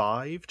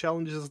 25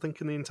 challenges, I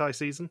think, in the entire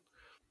season.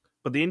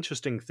 But the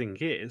interesting thing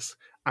is,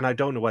 and I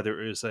don't know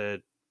whether it was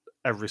a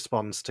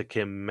response to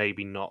Kim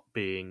maybe not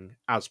being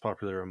as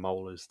popular a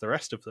mole as the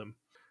rest of them,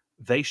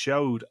 they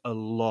showed a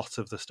lot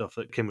of the stuff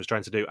that Kim was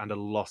trying to do and a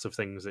lot of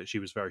things that she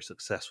was very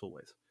successful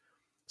with.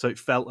 So it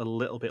felt a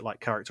little bit like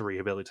character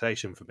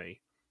rehabilitation for me,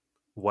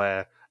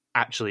 where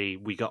actually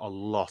we got a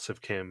lot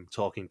of Kim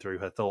talking through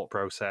her thought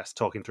process,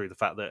 talking through the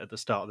fact that at the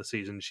start of the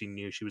season she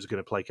knew she was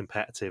going to play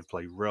competitive,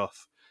 play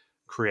rough,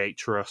 create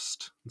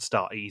trust, and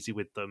start easy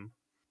with them.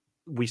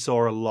 We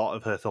saw a lot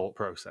of her thought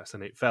process,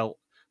 and it felt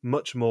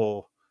much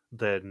more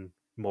than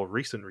more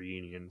recent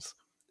reunions.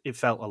 It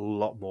felt a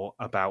lot more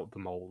about the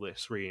mole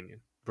this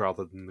reunion,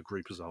 rather than the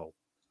group as a whole.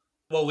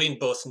 Well, we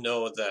both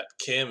know that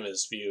Kim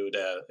is viewed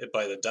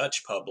by the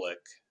Dutch public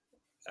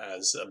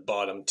as a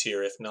bottom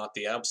tier, if not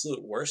the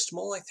absolute worst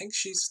mole. I think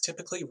she's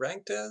typically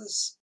ranked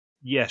as.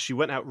 Yeah, she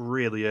went out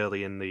really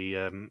early in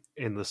the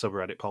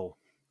subreddit poll.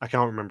 I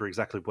can't remember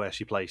exactly where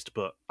she placed,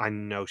 but I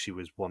know she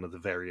was one of the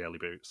very early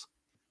boots.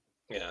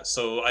 Yeah,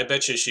 so I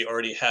bet you she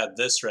already had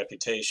this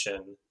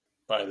reputation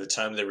by the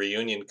time the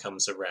reunion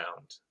comes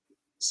around.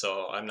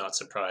 So I'm not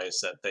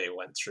surprised that they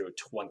went through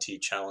 20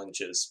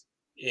 challenges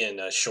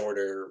in a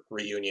shorter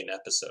reunion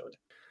episode.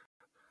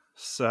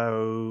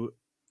 So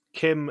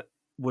Kim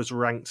was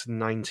ranked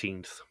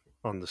 19th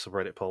on the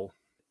subreddit poll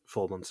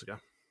 4 months ago.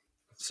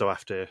 So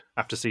after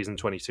season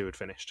 22 had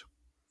finished.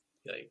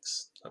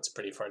 Yikes. That's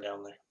pretty far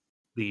down there.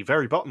 The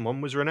very bottom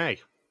one was Renee.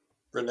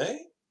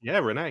 Renee? Yeah,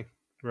 Renee.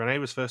 Renee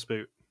was first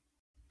boot.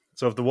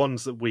 So of the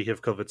ones that we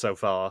have covered so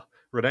far,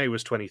 Renee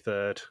was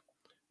 23rd,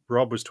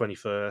 Rob was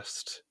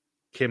 21st,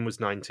 Kim was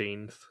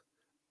 19th,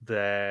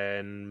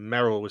 then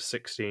Meryl was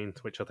 16th,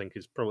 which I think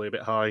is probably a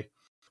bit high.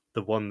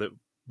 The one that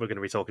we're going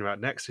to be talking about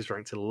next is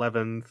ranked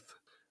 11th,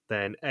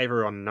 then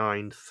Averon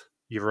 9th,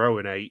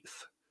 Jeroen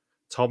 8th,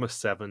 Thomas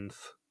 7th,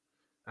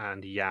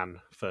 and Jan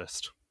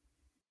 1st.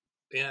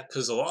 Yeah,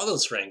 because a lot of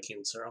those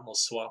rankings are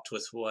almost swapped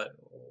with what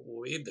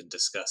we've been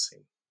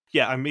discussing.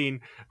 Yeah, I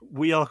mean,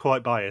 we are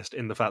quite biased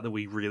in the fact that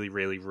we really,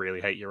 really,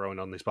 really hate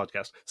Jeroen on this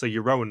podcast. So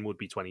Jeroen would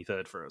be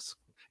 23rd for us.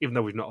 Even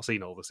though we've not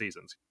seen all the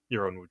seasons,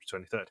 Jeroen would be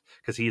 23rd,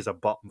 because he is a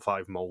bottom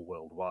 5 mole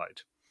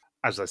worldwide.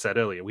 As I said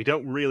earlier, we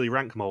don't really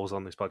rank moles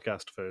on this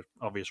podcast for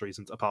obvious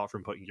reasons, apart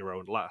from putting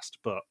Jeroen last,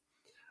 but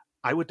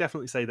I would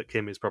definitely say that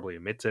Kim is probably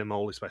a mid-tier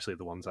mole, especially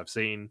the ones I've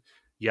seen.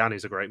 Jan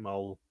is a great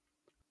mole.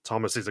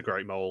 Thomas is a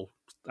great mole.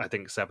 I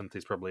think 7th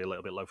is probably a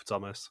little bit low for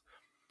Thomas.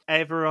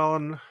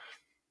 Averon,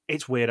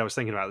 it's weird, I was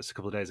thinking about this a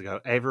couple of days ago.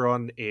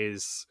 Averon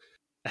is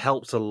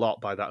helped a lot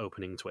by that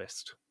opening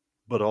twist,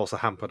 but also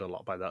hampered a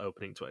lot by that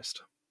opening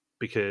twist,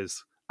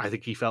 because I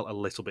think he felt a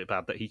little bit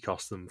bad that he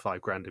cost them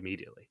 $5,000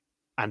 immediately,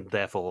 and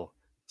therefore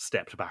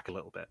stepped back a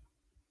little bit.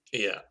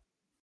 Yeah.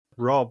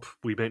 Rob,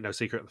 we make no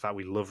secret of the fact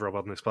we love Rob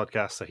on this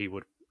podcast, so he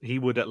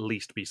would at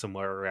least be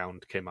somewhere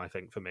around Kim, I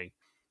think, for me.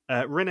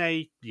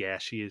 Renee, yeah,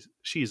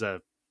 she's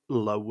a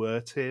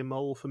lower tier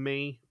mole for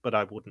me, but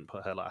I wouldn't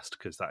put her last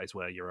because that is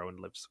where Jeroen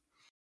lives.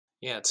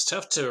 Yeah, it's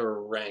tough to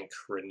rank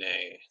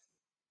Renee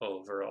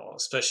overall,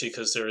 especially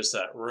because there is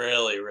that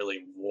really, really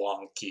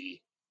wonky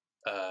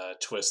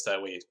twist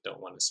that we don't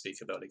want to speak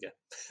about again.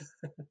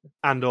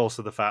 And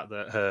also the fact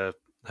that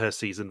her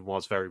season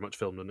was very much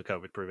filmed under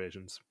COVID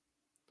provisions,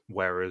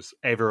 whereas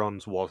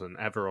Averon's wasn't.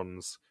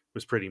 Averon's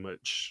was pretty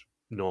much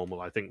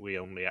normal. I think we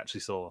only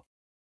actually saw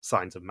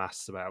signs of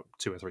masks about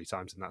 2 or 3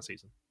 times in that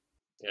season.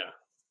 Yeah.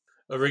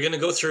 Are we going to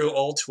go through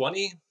all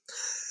 20?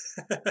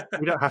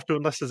 We don't have to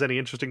unless there's any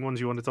interesting ones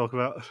you want to talk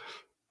about.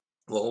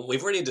 Well,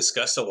 we've already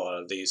discussed a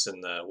lot of these in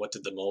the What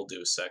Did the Mole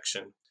Do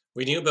section.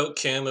 We knew about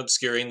Kim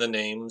obscuring the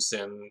names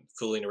and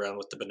fooling around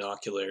with the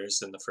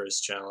binoculars in the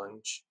first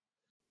challenge.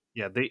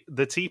 Yeah,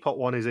 the teapot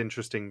one is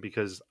interesting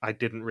because I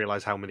didn't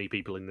realize how many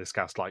people in this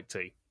cast like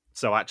tea.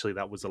 So actually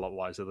that was a lot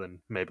wiser than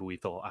maybe we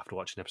thought after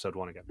watching episode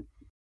 1 again.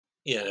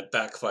 Yeah, and it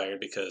backfired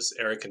because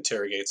Eric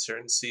interrogates her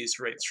and sees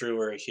right through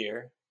her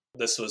here.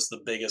 This was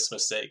the biggest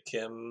mistake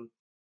Kim...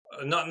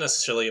 Not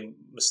necessarily a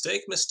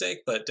mistake,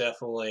 but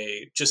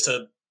definitely just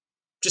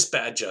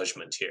bad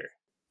judgment here.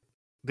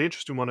 The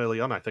interesting one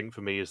early on, I think,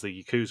 for me, is the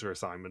Yakuza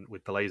assignment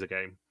with the laser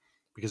game,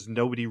 because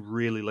nobody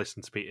really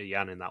listened to Peter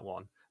Yan in that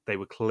one. They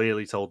were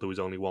clearly told there was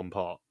only one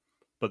part,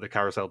 but the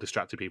carousel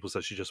distracted people,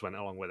 so she just went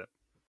along with it.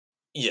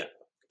 Yeah,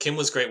 Kim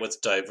was great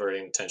with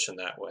diverting attention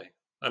that way.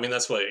 I mean,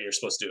 that's what you're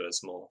supposed to do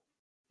as Mole.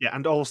 Yeah,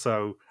 and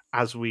also,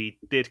 as we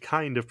did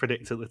kind of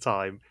predict at the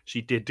time, she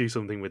did do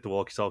something with the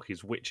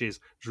walkie-talkies, which is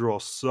draw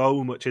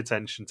so much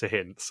attention to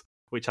Hints,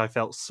 which I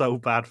felt so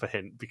bad for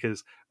Hint,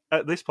 because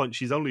at this point,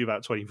 she's only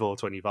about 24,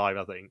 25,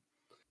 I think.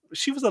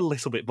 She was a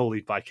little bit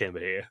bullied by Kim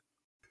here.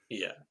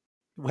 Yeah.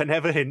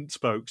 Whenever Hint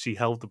spoke, she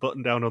held the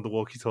button down on the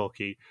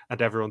walkie-talkie, and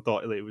everyone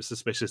thought it was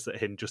suspicious that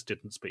Hint just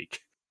didn't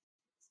speak.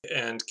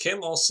 And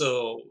Kim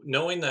also,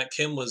 knowing that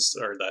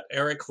that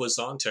Eric was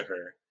onto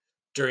her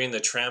during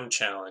the tram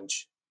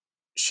challenge,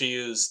 she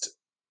used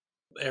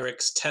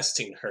Eric's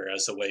testing her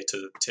as a way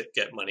to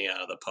get money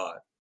out of the pot.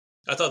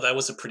 I thought that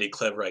was a pretty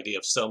clever idea.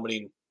 If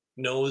somebody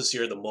knows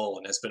you're the mole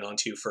and has been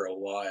onto you for a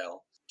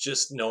while,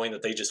 just knowing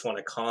that they just want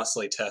to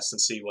constantly test and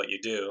see what you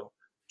do,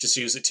 just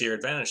use it to your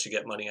advantage to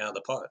get money out of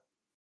the pot.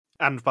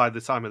 And by the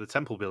time of the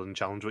temple building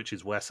challenge, which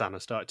is where Sana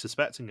started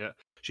suspecting her,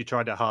 she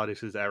tried her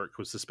hardest as Eric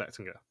was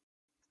suspecting her.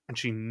 And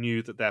she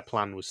knew that their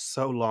plan was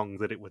so long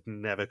that it would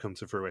never come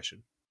to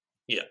fruition.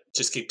 Yeah,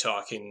 just keep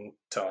talking,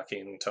 throw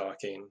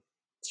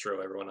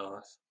everyone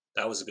off.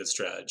 That was a good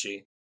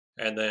strategy.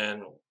 And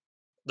then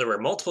there were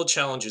multiple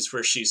challenges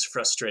where she's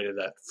frustrated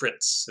that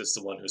Fritz is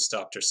the one who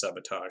stopped her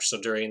sabotage.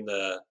 So during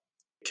the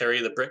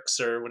carry the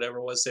bricks or whatever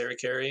it was they were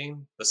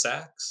carrying, the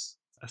sacks?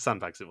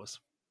 Sandbags it was.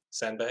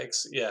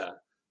 Sandbags? Yeah.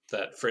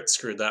 That Fritz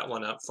screwed that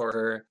one up for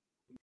her.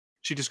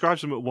 She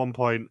describes him at one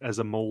point as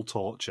a mole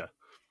torture.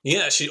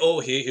 Yeah, he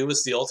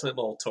was the ultimate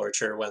mole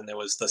torture when there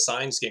was the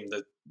signs game,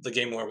 the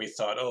game where we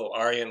thought,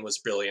 Aryan was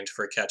brilliant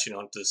for catching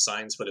on to the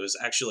signs, but it was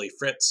actually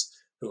Fritz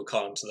who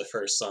caught on to the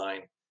first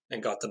sign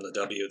and got them the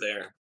W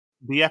there.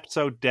 The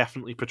episode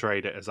definitely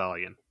portrayed it as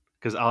Aryan,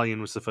 because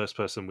Aryan was the first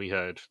person we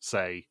heard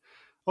say,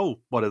 "Oh,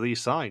 what are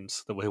these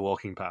signs that we're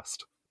walking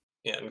past?"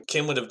 Yeah, and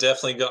Kim would have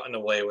definitely gotten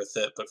away with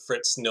it, but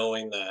Fritz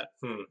knowing that,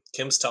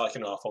 Kim's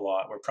talking an awful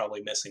lot, we're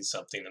probably missing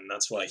something, and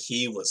that's why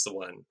he was the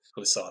one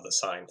who saw the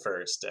sign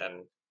first,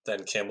 and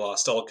then Kim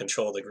lost all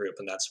control of the group,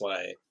 and that's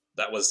why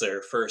that was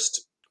their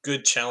first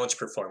good challenge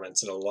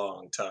performance in a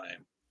long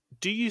time.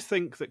 Do you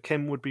think that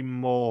Kim would be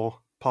more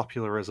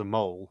popular as a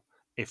mole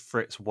if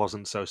Fritz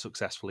wasn't so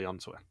successfully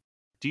onto her?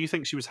 Do you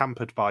think she was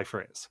hampered by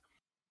Fritz?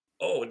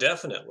 Oh,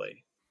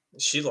 definitely.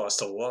 She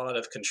lost a lot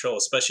of control,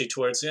 especially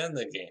towards the end of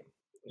the game.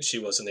 She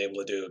wasn't able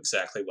to do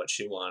exactly what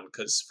she wanted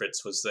because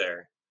Fritz was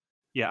there.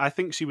 Yeah, I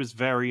think she was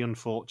very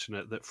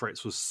unfortunate that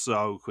Fritz was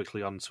so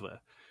quickly onto her,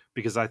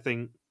 because I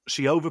think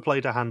she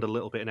overplayed her hand a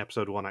little bit in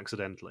episode 1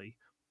 accidentally,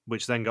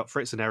 which then got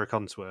Fritz and Eric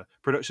onto her.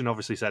 Production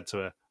obviously said to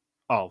her,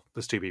 "Oh,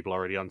 there's 2 people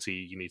already onto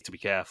you, you need to be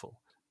careful."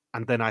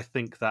 And then I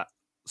think that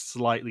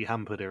slightly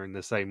hampered her in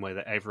the same way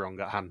that everyone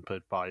got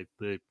hampered by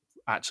the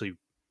actually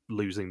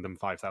losing them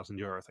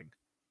 €5,000 thing.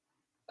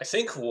 I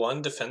think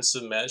one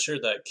defensive measure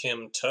that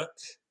Kim took,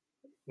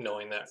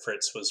 knowing that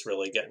Fritz was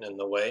really getting in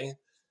the way,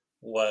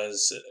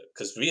 was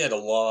because we had a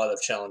lot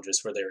of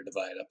challenges where they were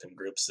divided up in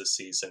groups this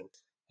season.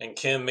 And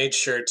Kim made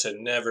sure to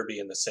never be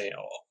in the same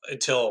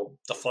until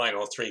the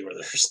final 3 where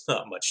there's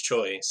not much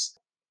choice.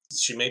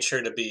 She made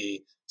sure to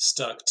be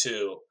stuck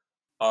to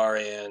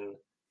Aryan,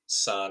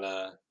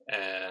 Sana,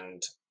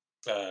 and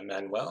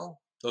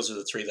Manuel. Those are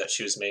the 3 that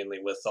she was mainly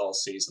with all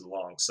season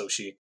long. So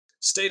she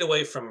stayed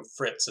away from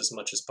Fritz as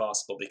much as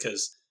possible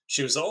because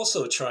she was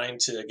also trying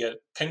to get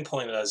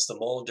pinpointed as the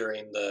mole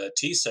during the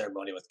tea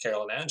ceremony with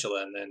Carol and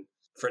Angela, and then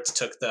Fritz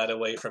took that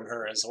away from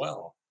her as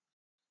well.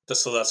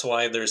 So that's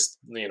why there's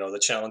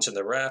the challenge in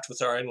the raft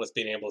with Aryan with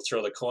being able to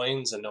throw the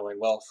coins and knowing,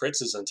 well,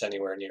 Fritz isn't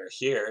anywhere near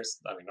here.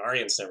 I mean,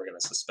 Aryan's never going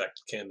to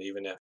suspect Kim,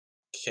 even if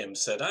Kim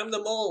said, "I'm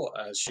the mole,"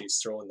 as she's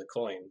throwing the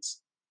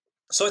coins.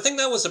 So I think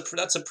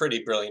that's a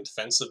pretty brilliant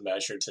defensive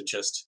measure to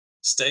just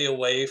stay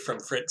away from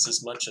Fritz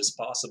as much as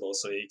possible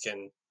so you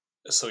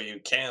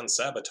can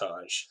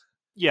sabotage.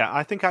 Yeah,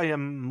 I think I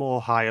am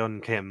more high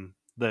on Kim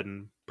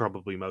than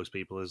probably most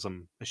people, as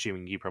I'm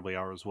assuming you probably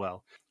are as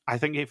well. I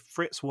think if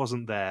Fritz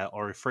wasn't there,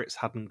 or if Fritz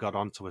hadn't got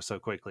onto her so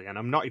quickly, and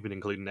I'm not even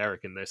including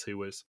Eric in this, who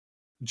was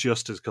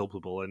just as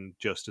culpable and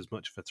just as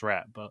much of a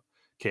threat, but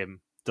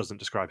Kim doesn't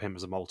describe him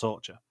as a mole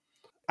torture.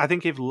 I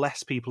think if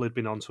less people had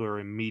been onto her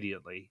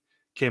immediately,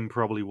 Kim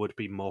probably would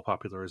be more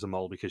popular as a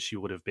mole because she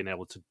would have been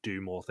able to do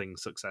more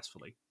things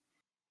successfully.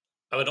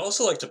 I would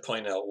also like to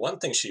point out one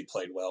thing she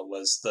played well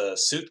was the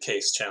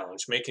suitcase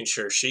challenge, making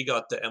sure she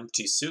got the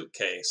empty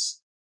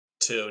suitcase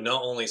to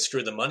not only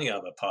screw the money out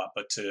of the pot,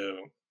 but to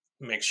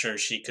make sure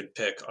she could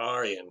pick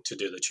Aryan to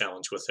do the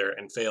challenge with her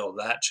and fail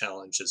that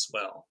challenge as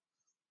well.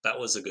 That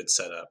was a good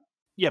setup.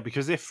 Yeah,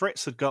 because if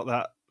Fritz had got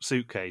that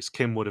suitcase,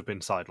 Kim would have been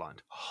sidelined.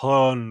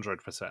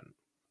 100%.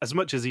 As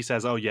much as he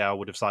says, "Oh yeah, I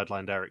would have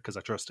sidelined Eric because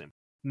I trust him."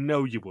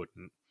 No, you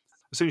wouldn't.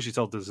 As soon as you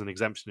told there's an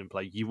exemption in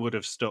play, you would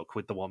have stuck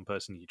with the one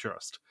person you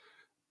trust.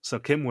 So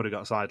Kim would have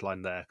got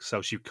sidelined there,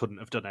 so she couldn't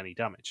have done any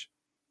damage.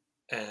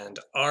 And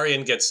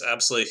Aryan gets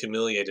absolutely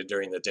humiliated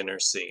during the dinner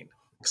scene.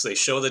 Because they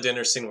show the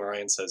dinner scene where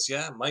Aryan says,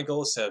 "Yeah, my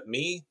goal is to have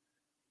me,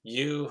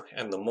 you,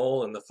 and the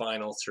mole in the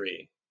final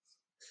 3."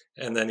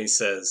 And then he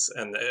says,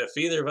 "And if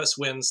either of us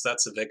wins,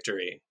 that's a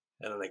victory."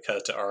 And then they cut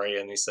it to Arya,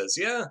 and he says,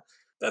 "Yeah,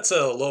 that's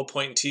a low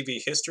point in TV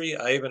history.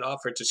 I even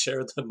offered to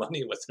share the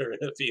money with her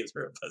if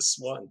either of us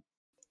won."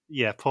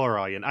 Yeah, poor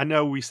Aryan. I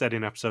know we said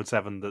in episode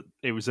 7 that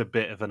it was a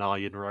bit of an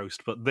Aryan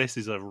roast, but this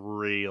is a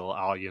real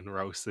Aryan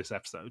roast this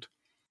episode.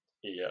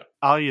 Yeah.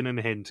 Aryan and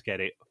Hint get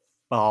it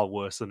far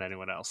worse than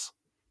anyone else.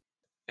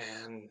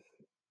 And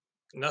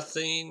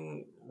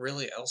nothing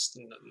really else,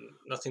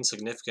 nothing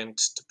significant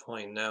to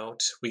point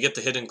out. We get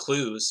the hidden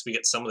clues. We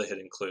get some of the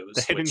hidden clues.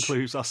 The hidden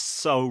clues are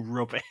so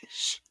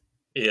rubbish.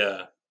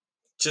 Yeah.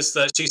 Just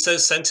that she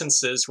says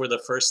sentences where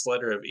the first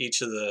letter of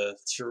each of the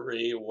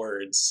 3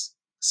 words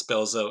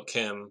spells out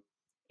Kim.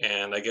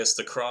 And I guess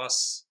the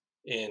cross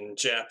in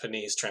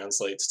Japanese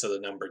translates to the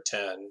number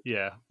 10.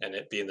 Yeah. And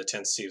it being the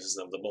 10th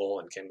season of the mole,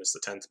 and Kim is the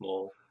 10th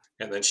mole.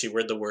 And then she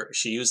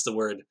used the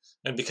word,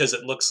 and because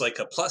it looks like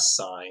a plus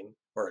sign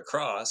or a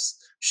cross,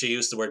 she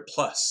used the word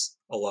plus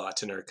a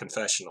lot in her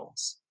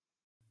confessionals.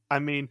 I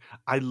mean,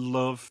 I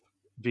love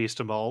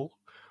Vista Mole,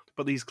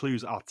 but these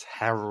clues are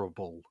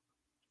terrible.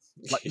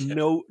 Like,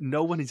 Yeah.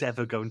 no one is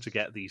ever going to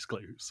get these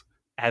clues.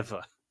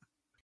 Ever.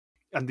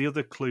 And the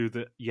other clue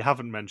that you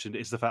haven't mentioned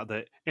is the fact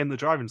that in the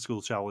driving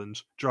school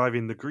challenge,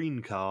 driving the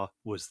green car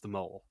was the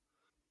mole.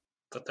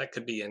 But that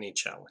could be any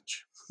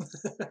challenge.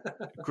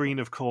 Green,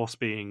 of course,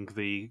 being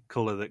the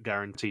colour that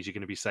guarantees you're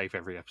going to be safe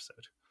every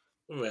episode.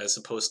 As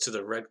opposed to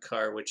the red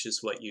car, which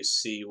is what you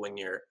see when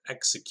you're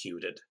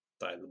executed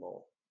by the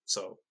mole.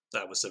 So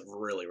that was a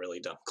really, really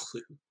dumb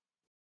clue.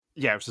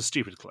 Yeah, it was a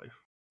stupid clue.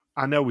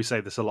 I know we say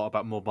this a lot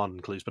about more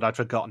modern clues, but I'd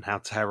forgotten how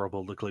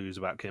terrible the clues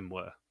about Kim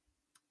were.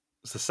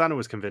 So Sana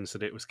was convinced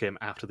that it was Kim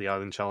after the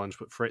island challenge,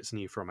 but Fritz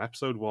knew from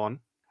episode 1,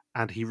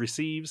 and he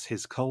receives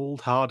his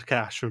cold, hard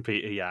cash from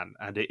Peter Yan,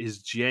 and it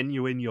is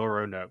genuine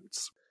Euro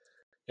notes.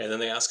 And then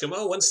they ask him,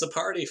 "Oh, when's the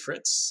party,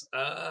 Fritz?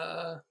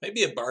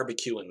 Maybe a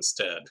barbecue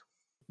instead."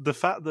 The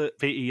fact that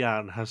Peter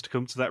Yan has to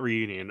come to that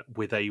reunion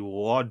with a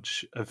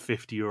wodge of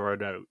 €50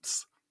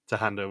 notes to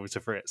hand over to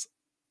Fritz,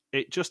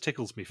 it just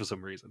tickles me for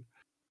some reason.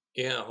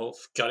 Yeah,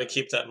 got to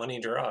keep that money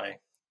dry.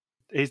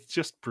 It's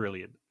just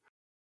brilliant.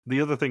 The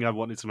other thing I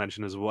wanted to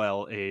mention as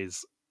well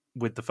is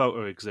with the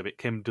photo exhibit,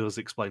 Kim does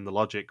explain the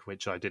logic,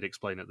 which I did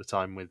explain at the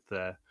time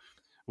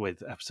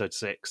with episode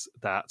 6,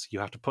 that you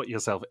have to put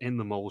yourself in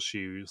the mole's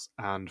shoes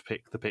and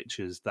pick the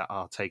pictures that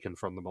are taken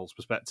from the mole's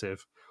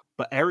perspective.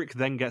 But Eric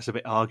then gets a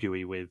bit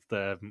arguey with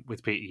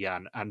Peter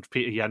Yan, and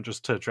Peter Yan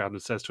just turns around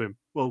and says to him,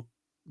 "Well,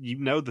 you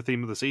know the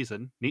theme of the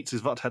season. Nichts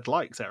ist was het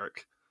likes,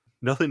 Eric.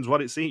 Nothing's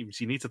what it seems.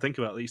 You need to think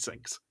about these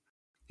things."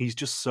 He's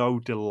just so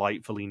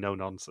delightfully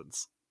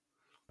no-nonsense.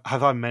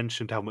 Have I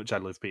mentioned how much I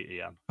love Peter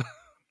Yan?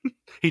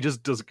 He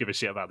just doesn't give a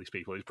shit about these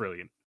people. He's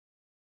brilliant.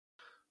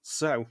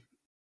 So,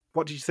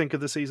 what do you think of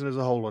the season as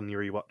a whole on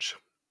your rewatch?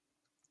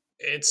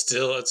 It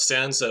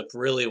stands up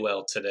really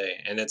well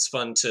today, and it's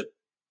fun to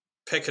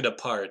pick it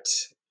apart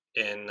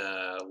in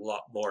a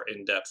lot more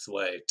in-depth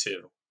way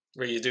too,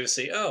 where you do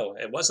see, oh,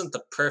 it wasn't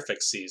the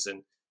perfect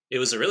season. It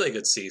was a really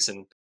good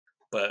season,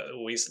 but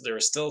there are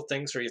still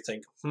things where you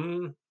think,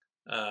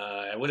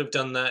 I would have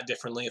done that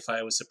differently if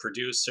I was a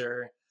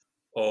producer,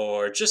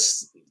 or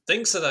just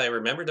things that I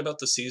remembered about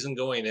the season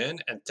going in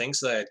and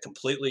things that I had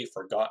completely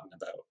forgotten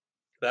about.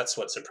 That's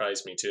what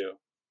surprised me too.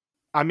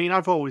 I mean,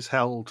 I've always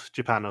held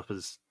Japan up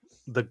as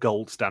the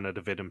gold standard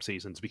of Vidum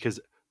seasons because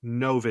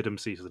no Vidum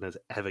season has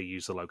ever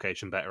used the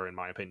location better, in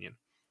my opinion.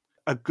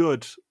 A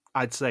good,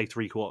 I'd say,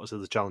 3/4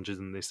 of the challenges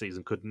in this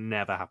season could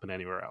never happen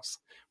anywhere else,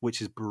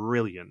 which is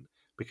brilliant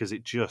because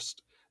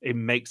it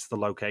makes the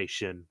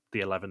location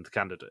the 11th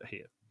candidate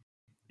here.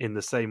 In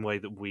the same way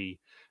that we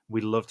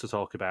love to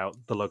talk about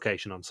the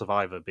location on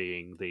Survivor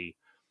being the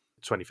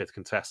 25th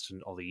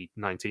contestant or the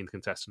 19th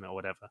contestant or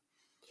whatever.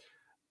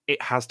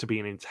 It has to be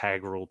an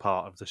integral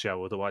part of the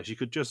show, otherwise you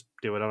could just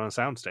do it on a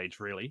soundstage,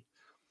 really.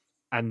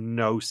 And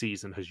no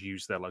season has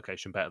used their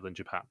location better than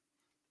Japan.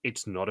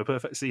 It's not a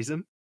perfect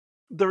season.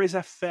 There is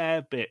a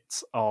fair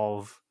bit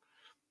of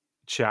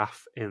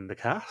chaff in the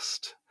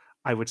cast.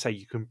 I would say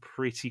you can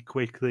pretty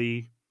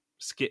quickly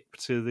skip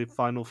to the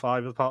final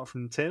 5 apart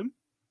from Tim.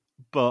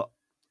 But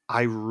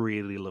I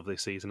really love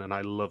this season, and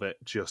I love it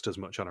just as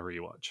much on a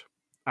rewatch.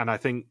 And I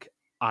think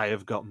I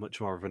have got much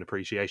more of an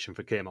appreciation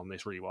for Kim on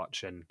this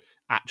rewatch and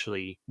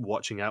actually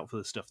watching out for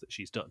the stuff that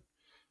she's done.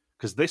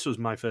 Because this was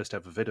my first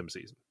ever Vidum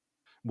season.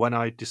 When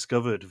I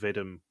discovered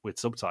Vidum with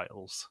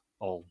subtitles,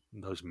 all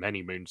those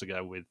many moons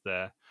ago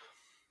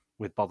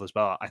with Bother's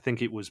Bar, I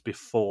think it was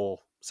before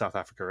South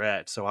Africa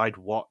aired. So I'd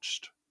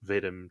watched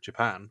Vidum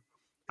Japan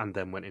and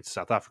then went into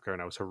South Africa,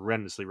 and I was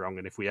horrendously wrong.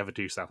 And if we ever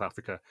do South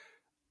Africa,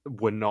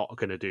 we're not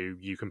going to do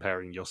you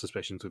comparing your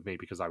suspicions with me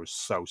because I was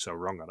so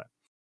wrong on it.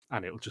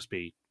 And it'll just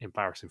be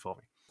embarrassing for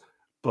me.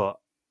 But,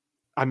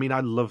 I mean,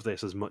 I love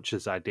this as much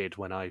as I did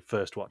when I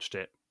first watched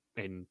it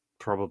in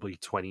probably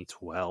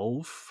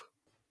 2012.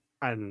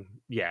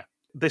 And, yeah,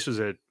 this was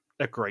a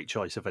great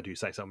choice if I do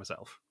say so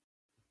myself.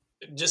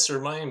 Just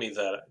remind me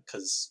that,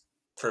 because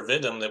for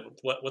Vidum,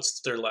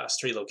 what's their last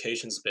 3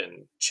 locations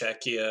been?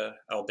 Czechia,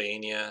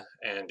 Albania,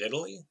 and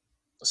Italy?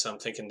 So I'm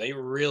thinking they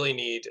really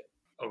need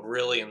a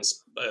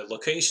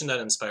location that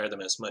inspired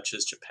them as much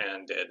as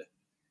Japan did,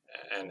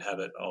 and have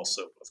it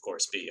also, of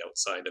course, be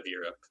outside of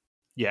Europe.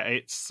 Yeah,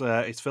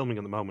 it's filming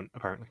at the moment,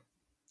 apparently.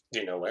 Do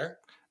you know where?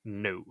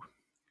 No.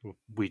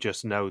 We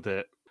just know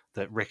that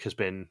Rick has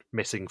been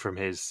missing from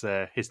his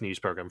news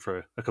program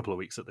for a couple of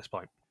weeks at this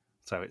point.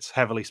 So it's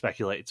heavily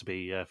speculated to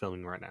be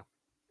filming right now.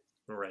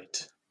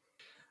 Right.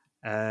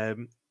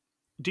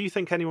 Do you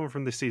think anyone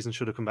from this season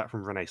should have come back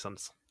from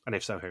Renaissance? And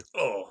if so, who?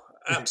 Oh,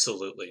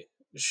 absolutely.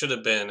 Should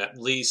have been at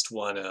least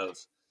one of...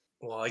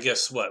 Well, I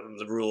guess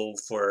the rule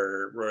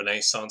for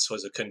Renaissance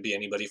was it couldn't be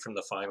anybody from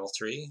the final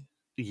 3?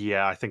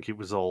 Yeah, I think it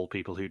was all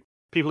people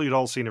who'd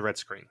all seen a red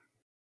screen.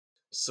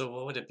 So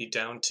what would it be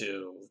down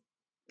to?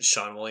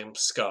 Sean William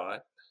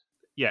Scott?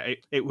 Yeah,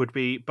 it would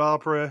be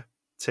Barbara,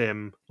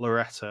 Tim,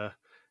 Loretta,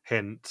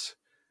 Hint,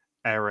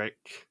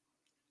 Eric,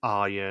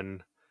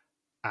 Arjen,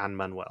 and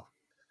Manuel.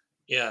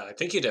 Yeah, I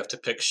think you'd have to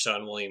pick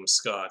Sean William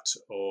Scott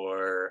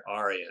or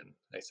Arjen,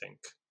 I think.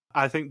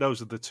 I think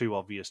those are the 2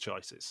 obvious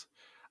choices.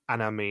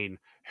 And I mean,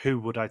 who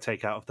would I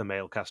take out of the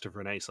male cast of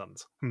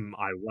Renaissance?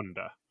 I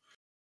wonder.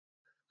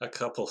 A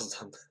couple of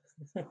them.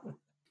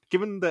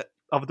 Given that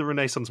of the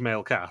Renaissance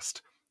male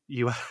cast,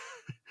 you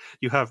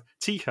have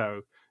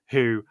Tico,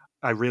 who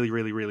I really,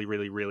 really, really,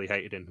 really, really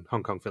hated in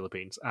Hong Kong,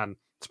 Philippines. And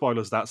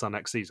spoilers, that's our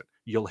next season.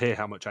 You'll hear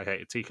how much I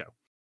hated Tico.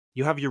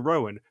 You have your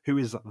Rowan, who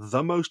is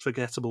the most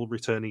forgettable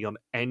returnee on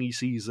any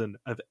season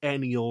of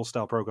any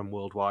All-Star program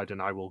worldwide,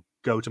 and I will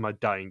go to my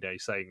dying day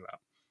saying that.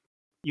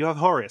 You have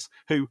Horace,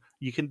 who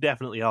you can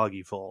definitely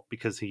argue for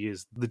because he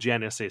is the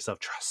genesis of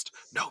trust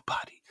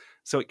nobody.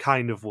 So it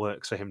kind of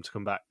works for him to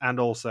come back. And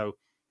also,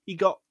 he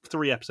got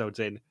 3 episodes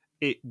in.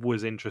 It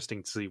was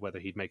interesting to see whether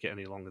he'd make it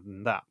any longer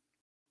than that.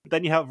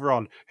 Then you have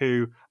Ron,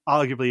 who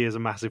arguably is a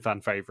massive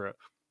fan favourite.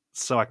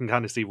 So I can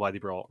kind of see why they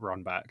brought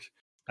Ron back.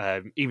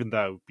 Even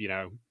though,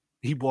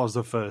 he was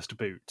the first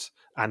boot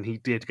and he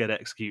did get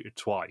executed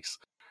twice,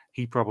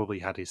 he probably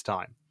had his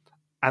time.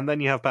 And then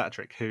you have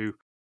Patrick, who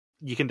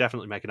you can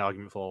definitely make an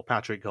argument for.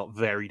 Patrick got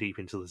very deep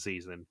into the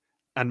season,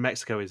 and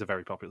Mexico is a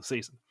very popular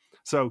season.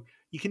 So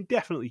you can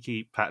definitely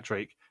keep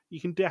Patrick,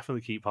 you can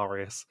definitely keep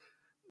Horace.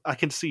 I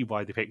can see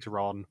why they picked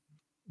Ron.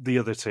 The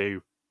other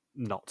two,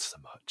 not so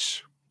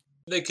much.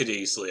 They could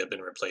easily have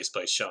been replaced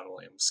by Sean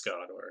William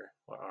Scott or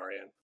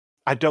Arian.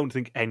 I don't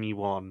think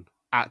anyone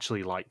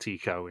actually liked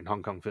Tico in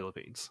Hong Kong,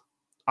 Philippines.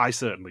 I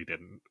certainly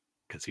didn't,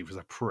 because he was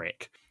a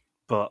prick.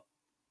 But,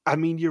 I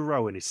mean, your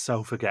Rowan is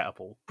so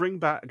forgettable. Bring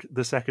back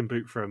the second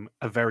boot from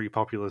a very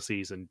popular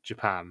season,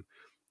 Japan,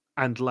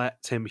 and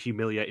let him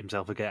humiliate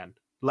himself again.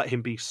 Let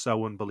him be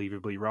so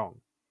unbelievably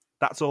wrong.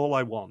 That's all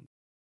I want.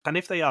 And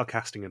if they are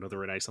casting another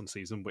Renaissance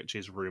season, which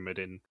is rumoured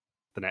in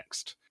the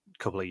next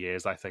couple of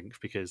years, I think,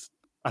 because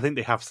I think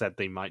they have said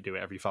they might do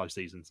it every 5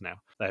 seasons now.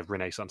 They have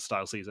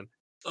Renaissance-style season.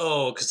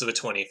 Oh, because of a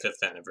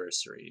 25th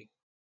anniversary.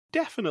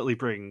 Definitely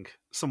bring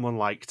someone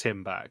like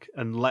Tim back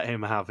and let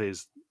him have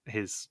his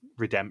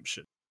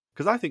redemption.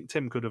 Because I think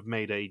Tim could have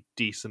made a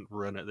decent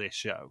run at this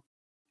show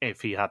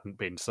if he hadn't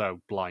been so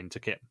blind to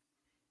Kim.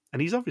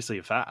 And he's obviously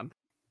a fan.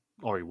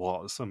 Or he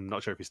was. I'm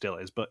not sure if he still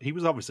is, but he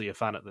was obviously a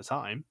fan at the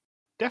time.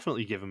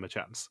 Definitely give him a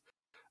chance.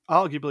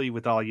 Arguably,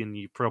 with Aryan,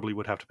 you probably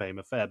would have to pay him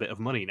a fair bit of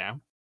money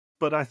now.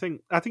 But I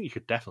think you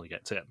could definitely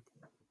get Tim.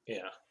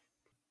 Yeah.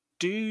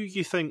 Do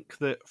you think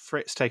that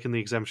Fritz taking the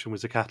exemption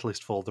was a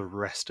catalyst for the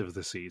rest of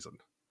the season?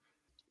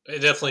 It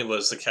definitely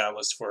was the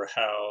catalyst for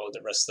how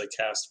the rest of the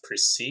cast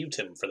perceived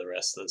him for the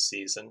rest of the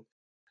season.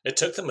 It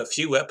took them a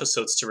few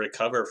episodes to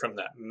recover from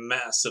that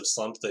massive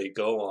slump they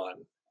go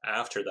on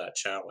after that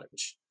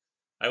challenge.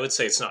 I would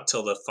say it's not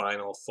till the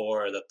final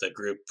 4 that the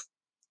group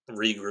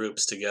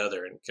regroups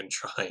together and can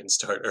try and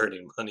start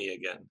earning money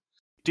again.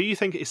 Do you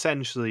think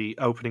essentially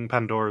opening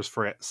Pandora's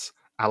Fritz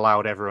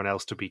allowed everyone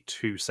else to be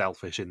too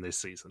selfish in this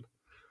season?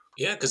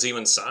 Yeah, because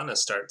even Sana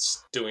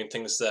starts doing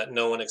things that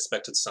no one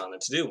expected Sana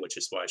to do, which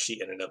is why she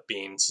ended up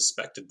being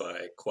suspected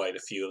by quite a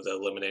few of the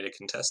eliminated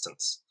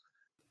contestants.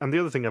 And the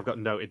other thing I've got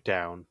noted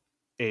down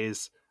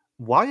is,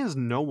 why has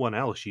no one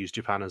else used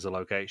Japan as a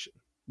location?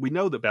 We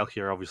know that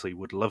Belchior obviously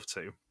would love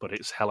to, but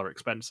it's hella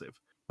expensive.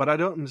 But I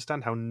don't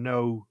understand how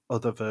no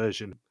other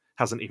version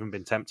hasn't even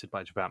been tempted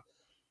by Japan.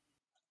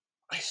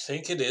 I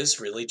think it is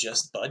really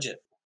just budget.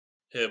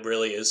 It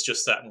really is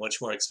just that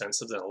much more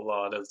expensive than a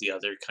lot of the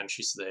other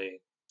countries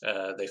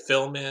they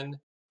film in.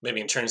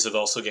 Maybe in terms of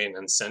also getting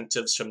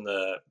incentives from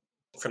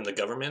the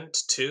government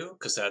too,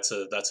 because that's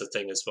a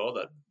thing as well,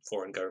 that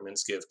foreign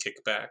governments give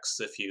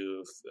kickbacks if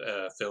you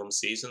film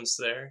seasons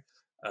there.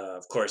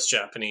 Of course,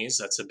 Japanese,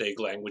 that's a big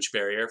language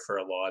barrier for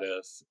a lot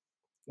of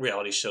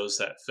reality shows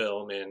that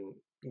film in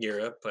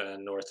Europe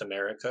and North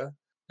America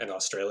and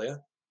Australia.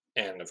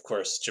 And of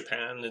course,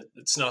 Japan,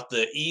 it's not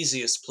the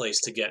easiest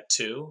place to get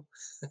to.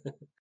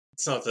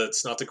 It's not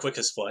the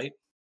quickest flight.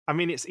 I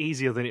mean, it's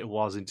easier than it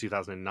was in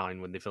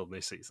 2009 when they filmed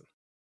this season.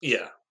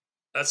 Yeah.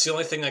 That's the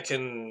only thing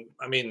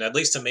at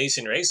least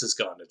Amazing Race has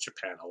gone to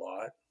Japan a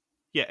lot.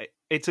 Yeah,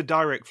 it's a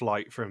direct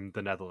flight from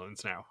the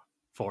Netherlands now,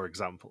 for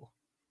example.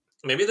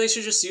 Maybe they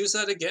should just use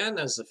that again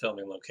as the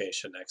filming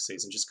location next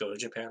season. Just go to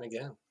Japan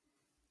again.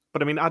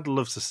 But I mean, I'd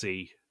love to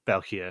see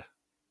Belchior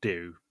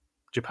do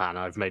Japan.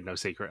 I've made no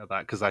secret of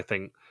that, because I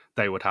think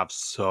they would have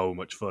so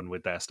much fun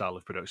with their style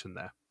of production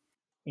there.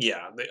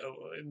 Yeah,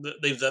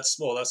 that's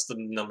the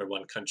number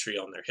 1 country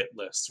on their hit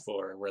list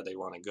for where they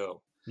want to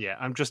go. Yeah,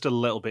 I'm just a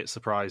little bit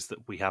surprised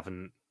that we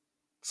haven't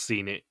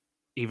seen it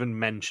even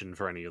mentioned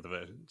for any other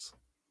versions.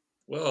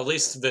 Well, at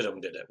least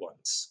Vidum did it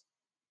once.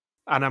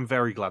 And I'm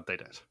very glad they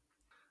did.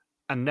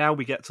 And now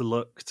we get to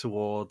look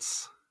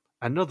towards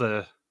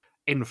another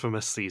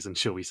infamous season,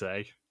 shall we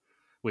say,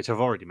 which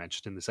I've already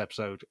mentioned in this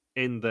episode,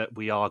 in that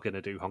we are going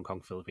to do Hong Kong,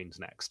 Philippines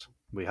next.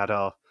 We had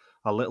our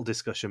little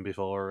discussion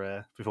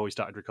before we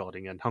started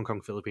recording, and Hong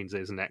Kong, Philippines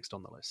is next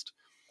on the list.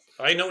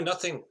 I know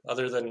nothing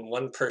other than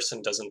one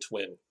person doesn't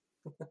win.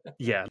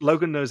 Yeah,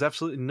 Logan knows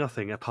absolutely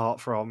nothing apart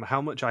from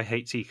how much I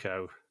hate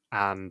Tico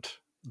and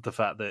the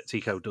fact that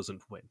Tico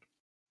doesn't win.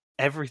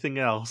 Everything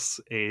else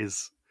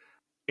is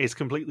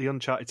completely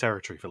uncharted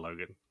territory for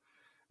Logan,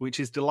 which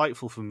is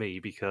delightful for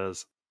me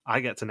because I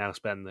get to now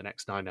spend the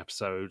next 9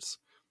 episodes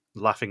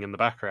laughing in the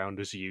background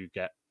as you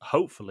get,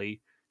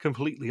 hopefully,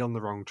 completely on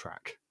the wrong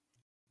track.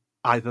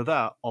 Either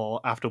that,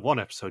 or after 1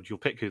 episode, you'll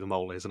pick who the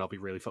mole is and I'll be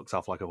really fucked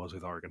off like I was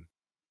with Oregon.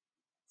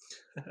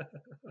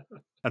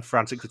 And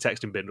frantically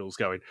texting Bindles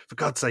going, for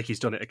God's sake, he's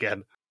done it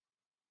again.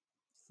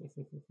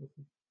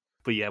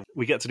 But yeah,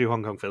 we get to do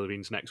Hong Kong,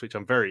 Philippines next, which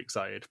I'm very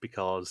excited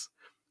because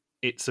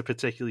it's a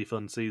particularly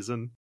fun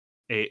season.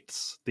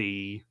 It's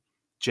the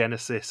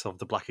genesis of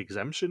the Black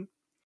Exemption.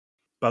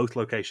 Both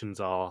locations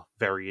are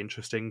very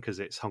interesting because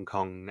it's Hong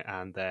Kong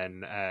and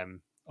then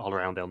all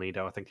around El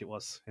Nido, I think it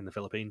was, in the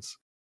Philippines.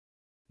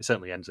 It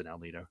certainly ends in El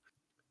Nido.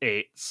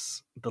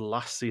 It's the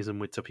last season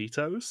with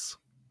Tapitos.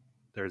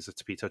 There is a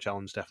Tapito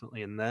challenge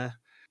definitely in there.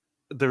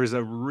 there is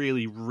a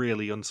really,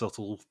 really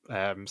unsubtle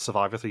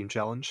Survivor theme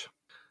challenge,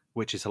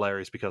 which is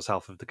hilarious because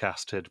half of the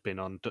cast had been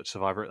on Dutch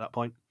Survivor at that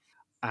point.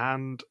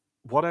 And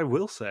what I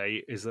will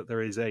say is that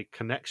there is a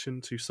connection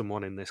to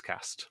someone in this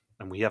cast.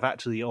 And we have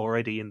actually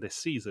already in this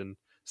season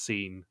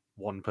seen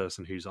one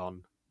person who's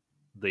on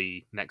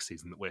the next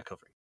season that we're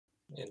covering.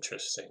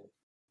 Interesting.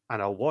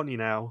 And I'll warn you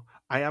now,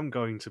 I am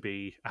going to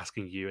be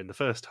asking you in the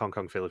first Hong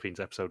Kong Philippines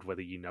episode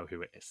whether you know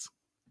who it is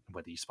and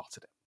whether you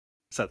spotted it.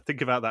 So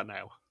think about that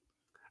now.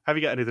 Have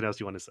you got anything else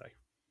you want to say?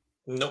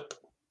 Nope.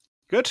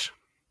 Good.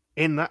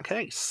 In that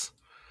case,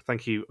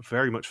 thank you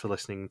very much for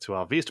listening to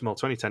our Vias to Mall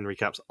 2010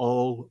 recaps,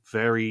 all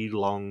very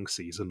long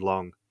season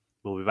long.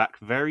 We'll be back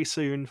very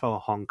soon for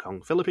Hong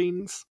Kong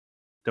Philippines.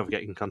 Don't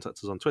forget you can contact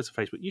us on Twitter,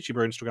 Facebook, YouTube,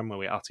 or Instagram where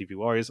we're RTV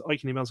Warriors, or you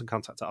can email us and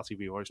contact at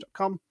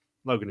rtvwarriors.com.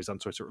 Logan is on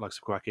Twitter at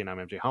LexaQuacky, and I'm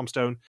MJ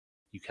Harmstone.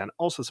 You can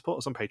also support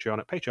us on Patreon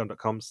at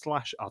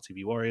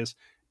patreon.com/rtvwarriors,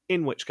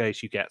 in which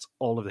case you get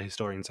all of the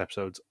Historians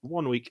episodes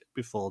 1 week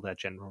before their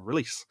general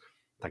release.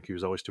 Thank you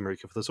as always to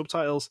Marika for the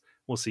subtitles.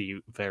 We'll see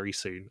you very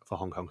soon for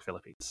Hong Kong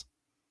Philippines.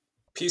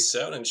 Peace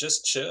out and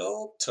just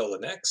chill till the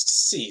next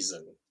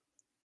season.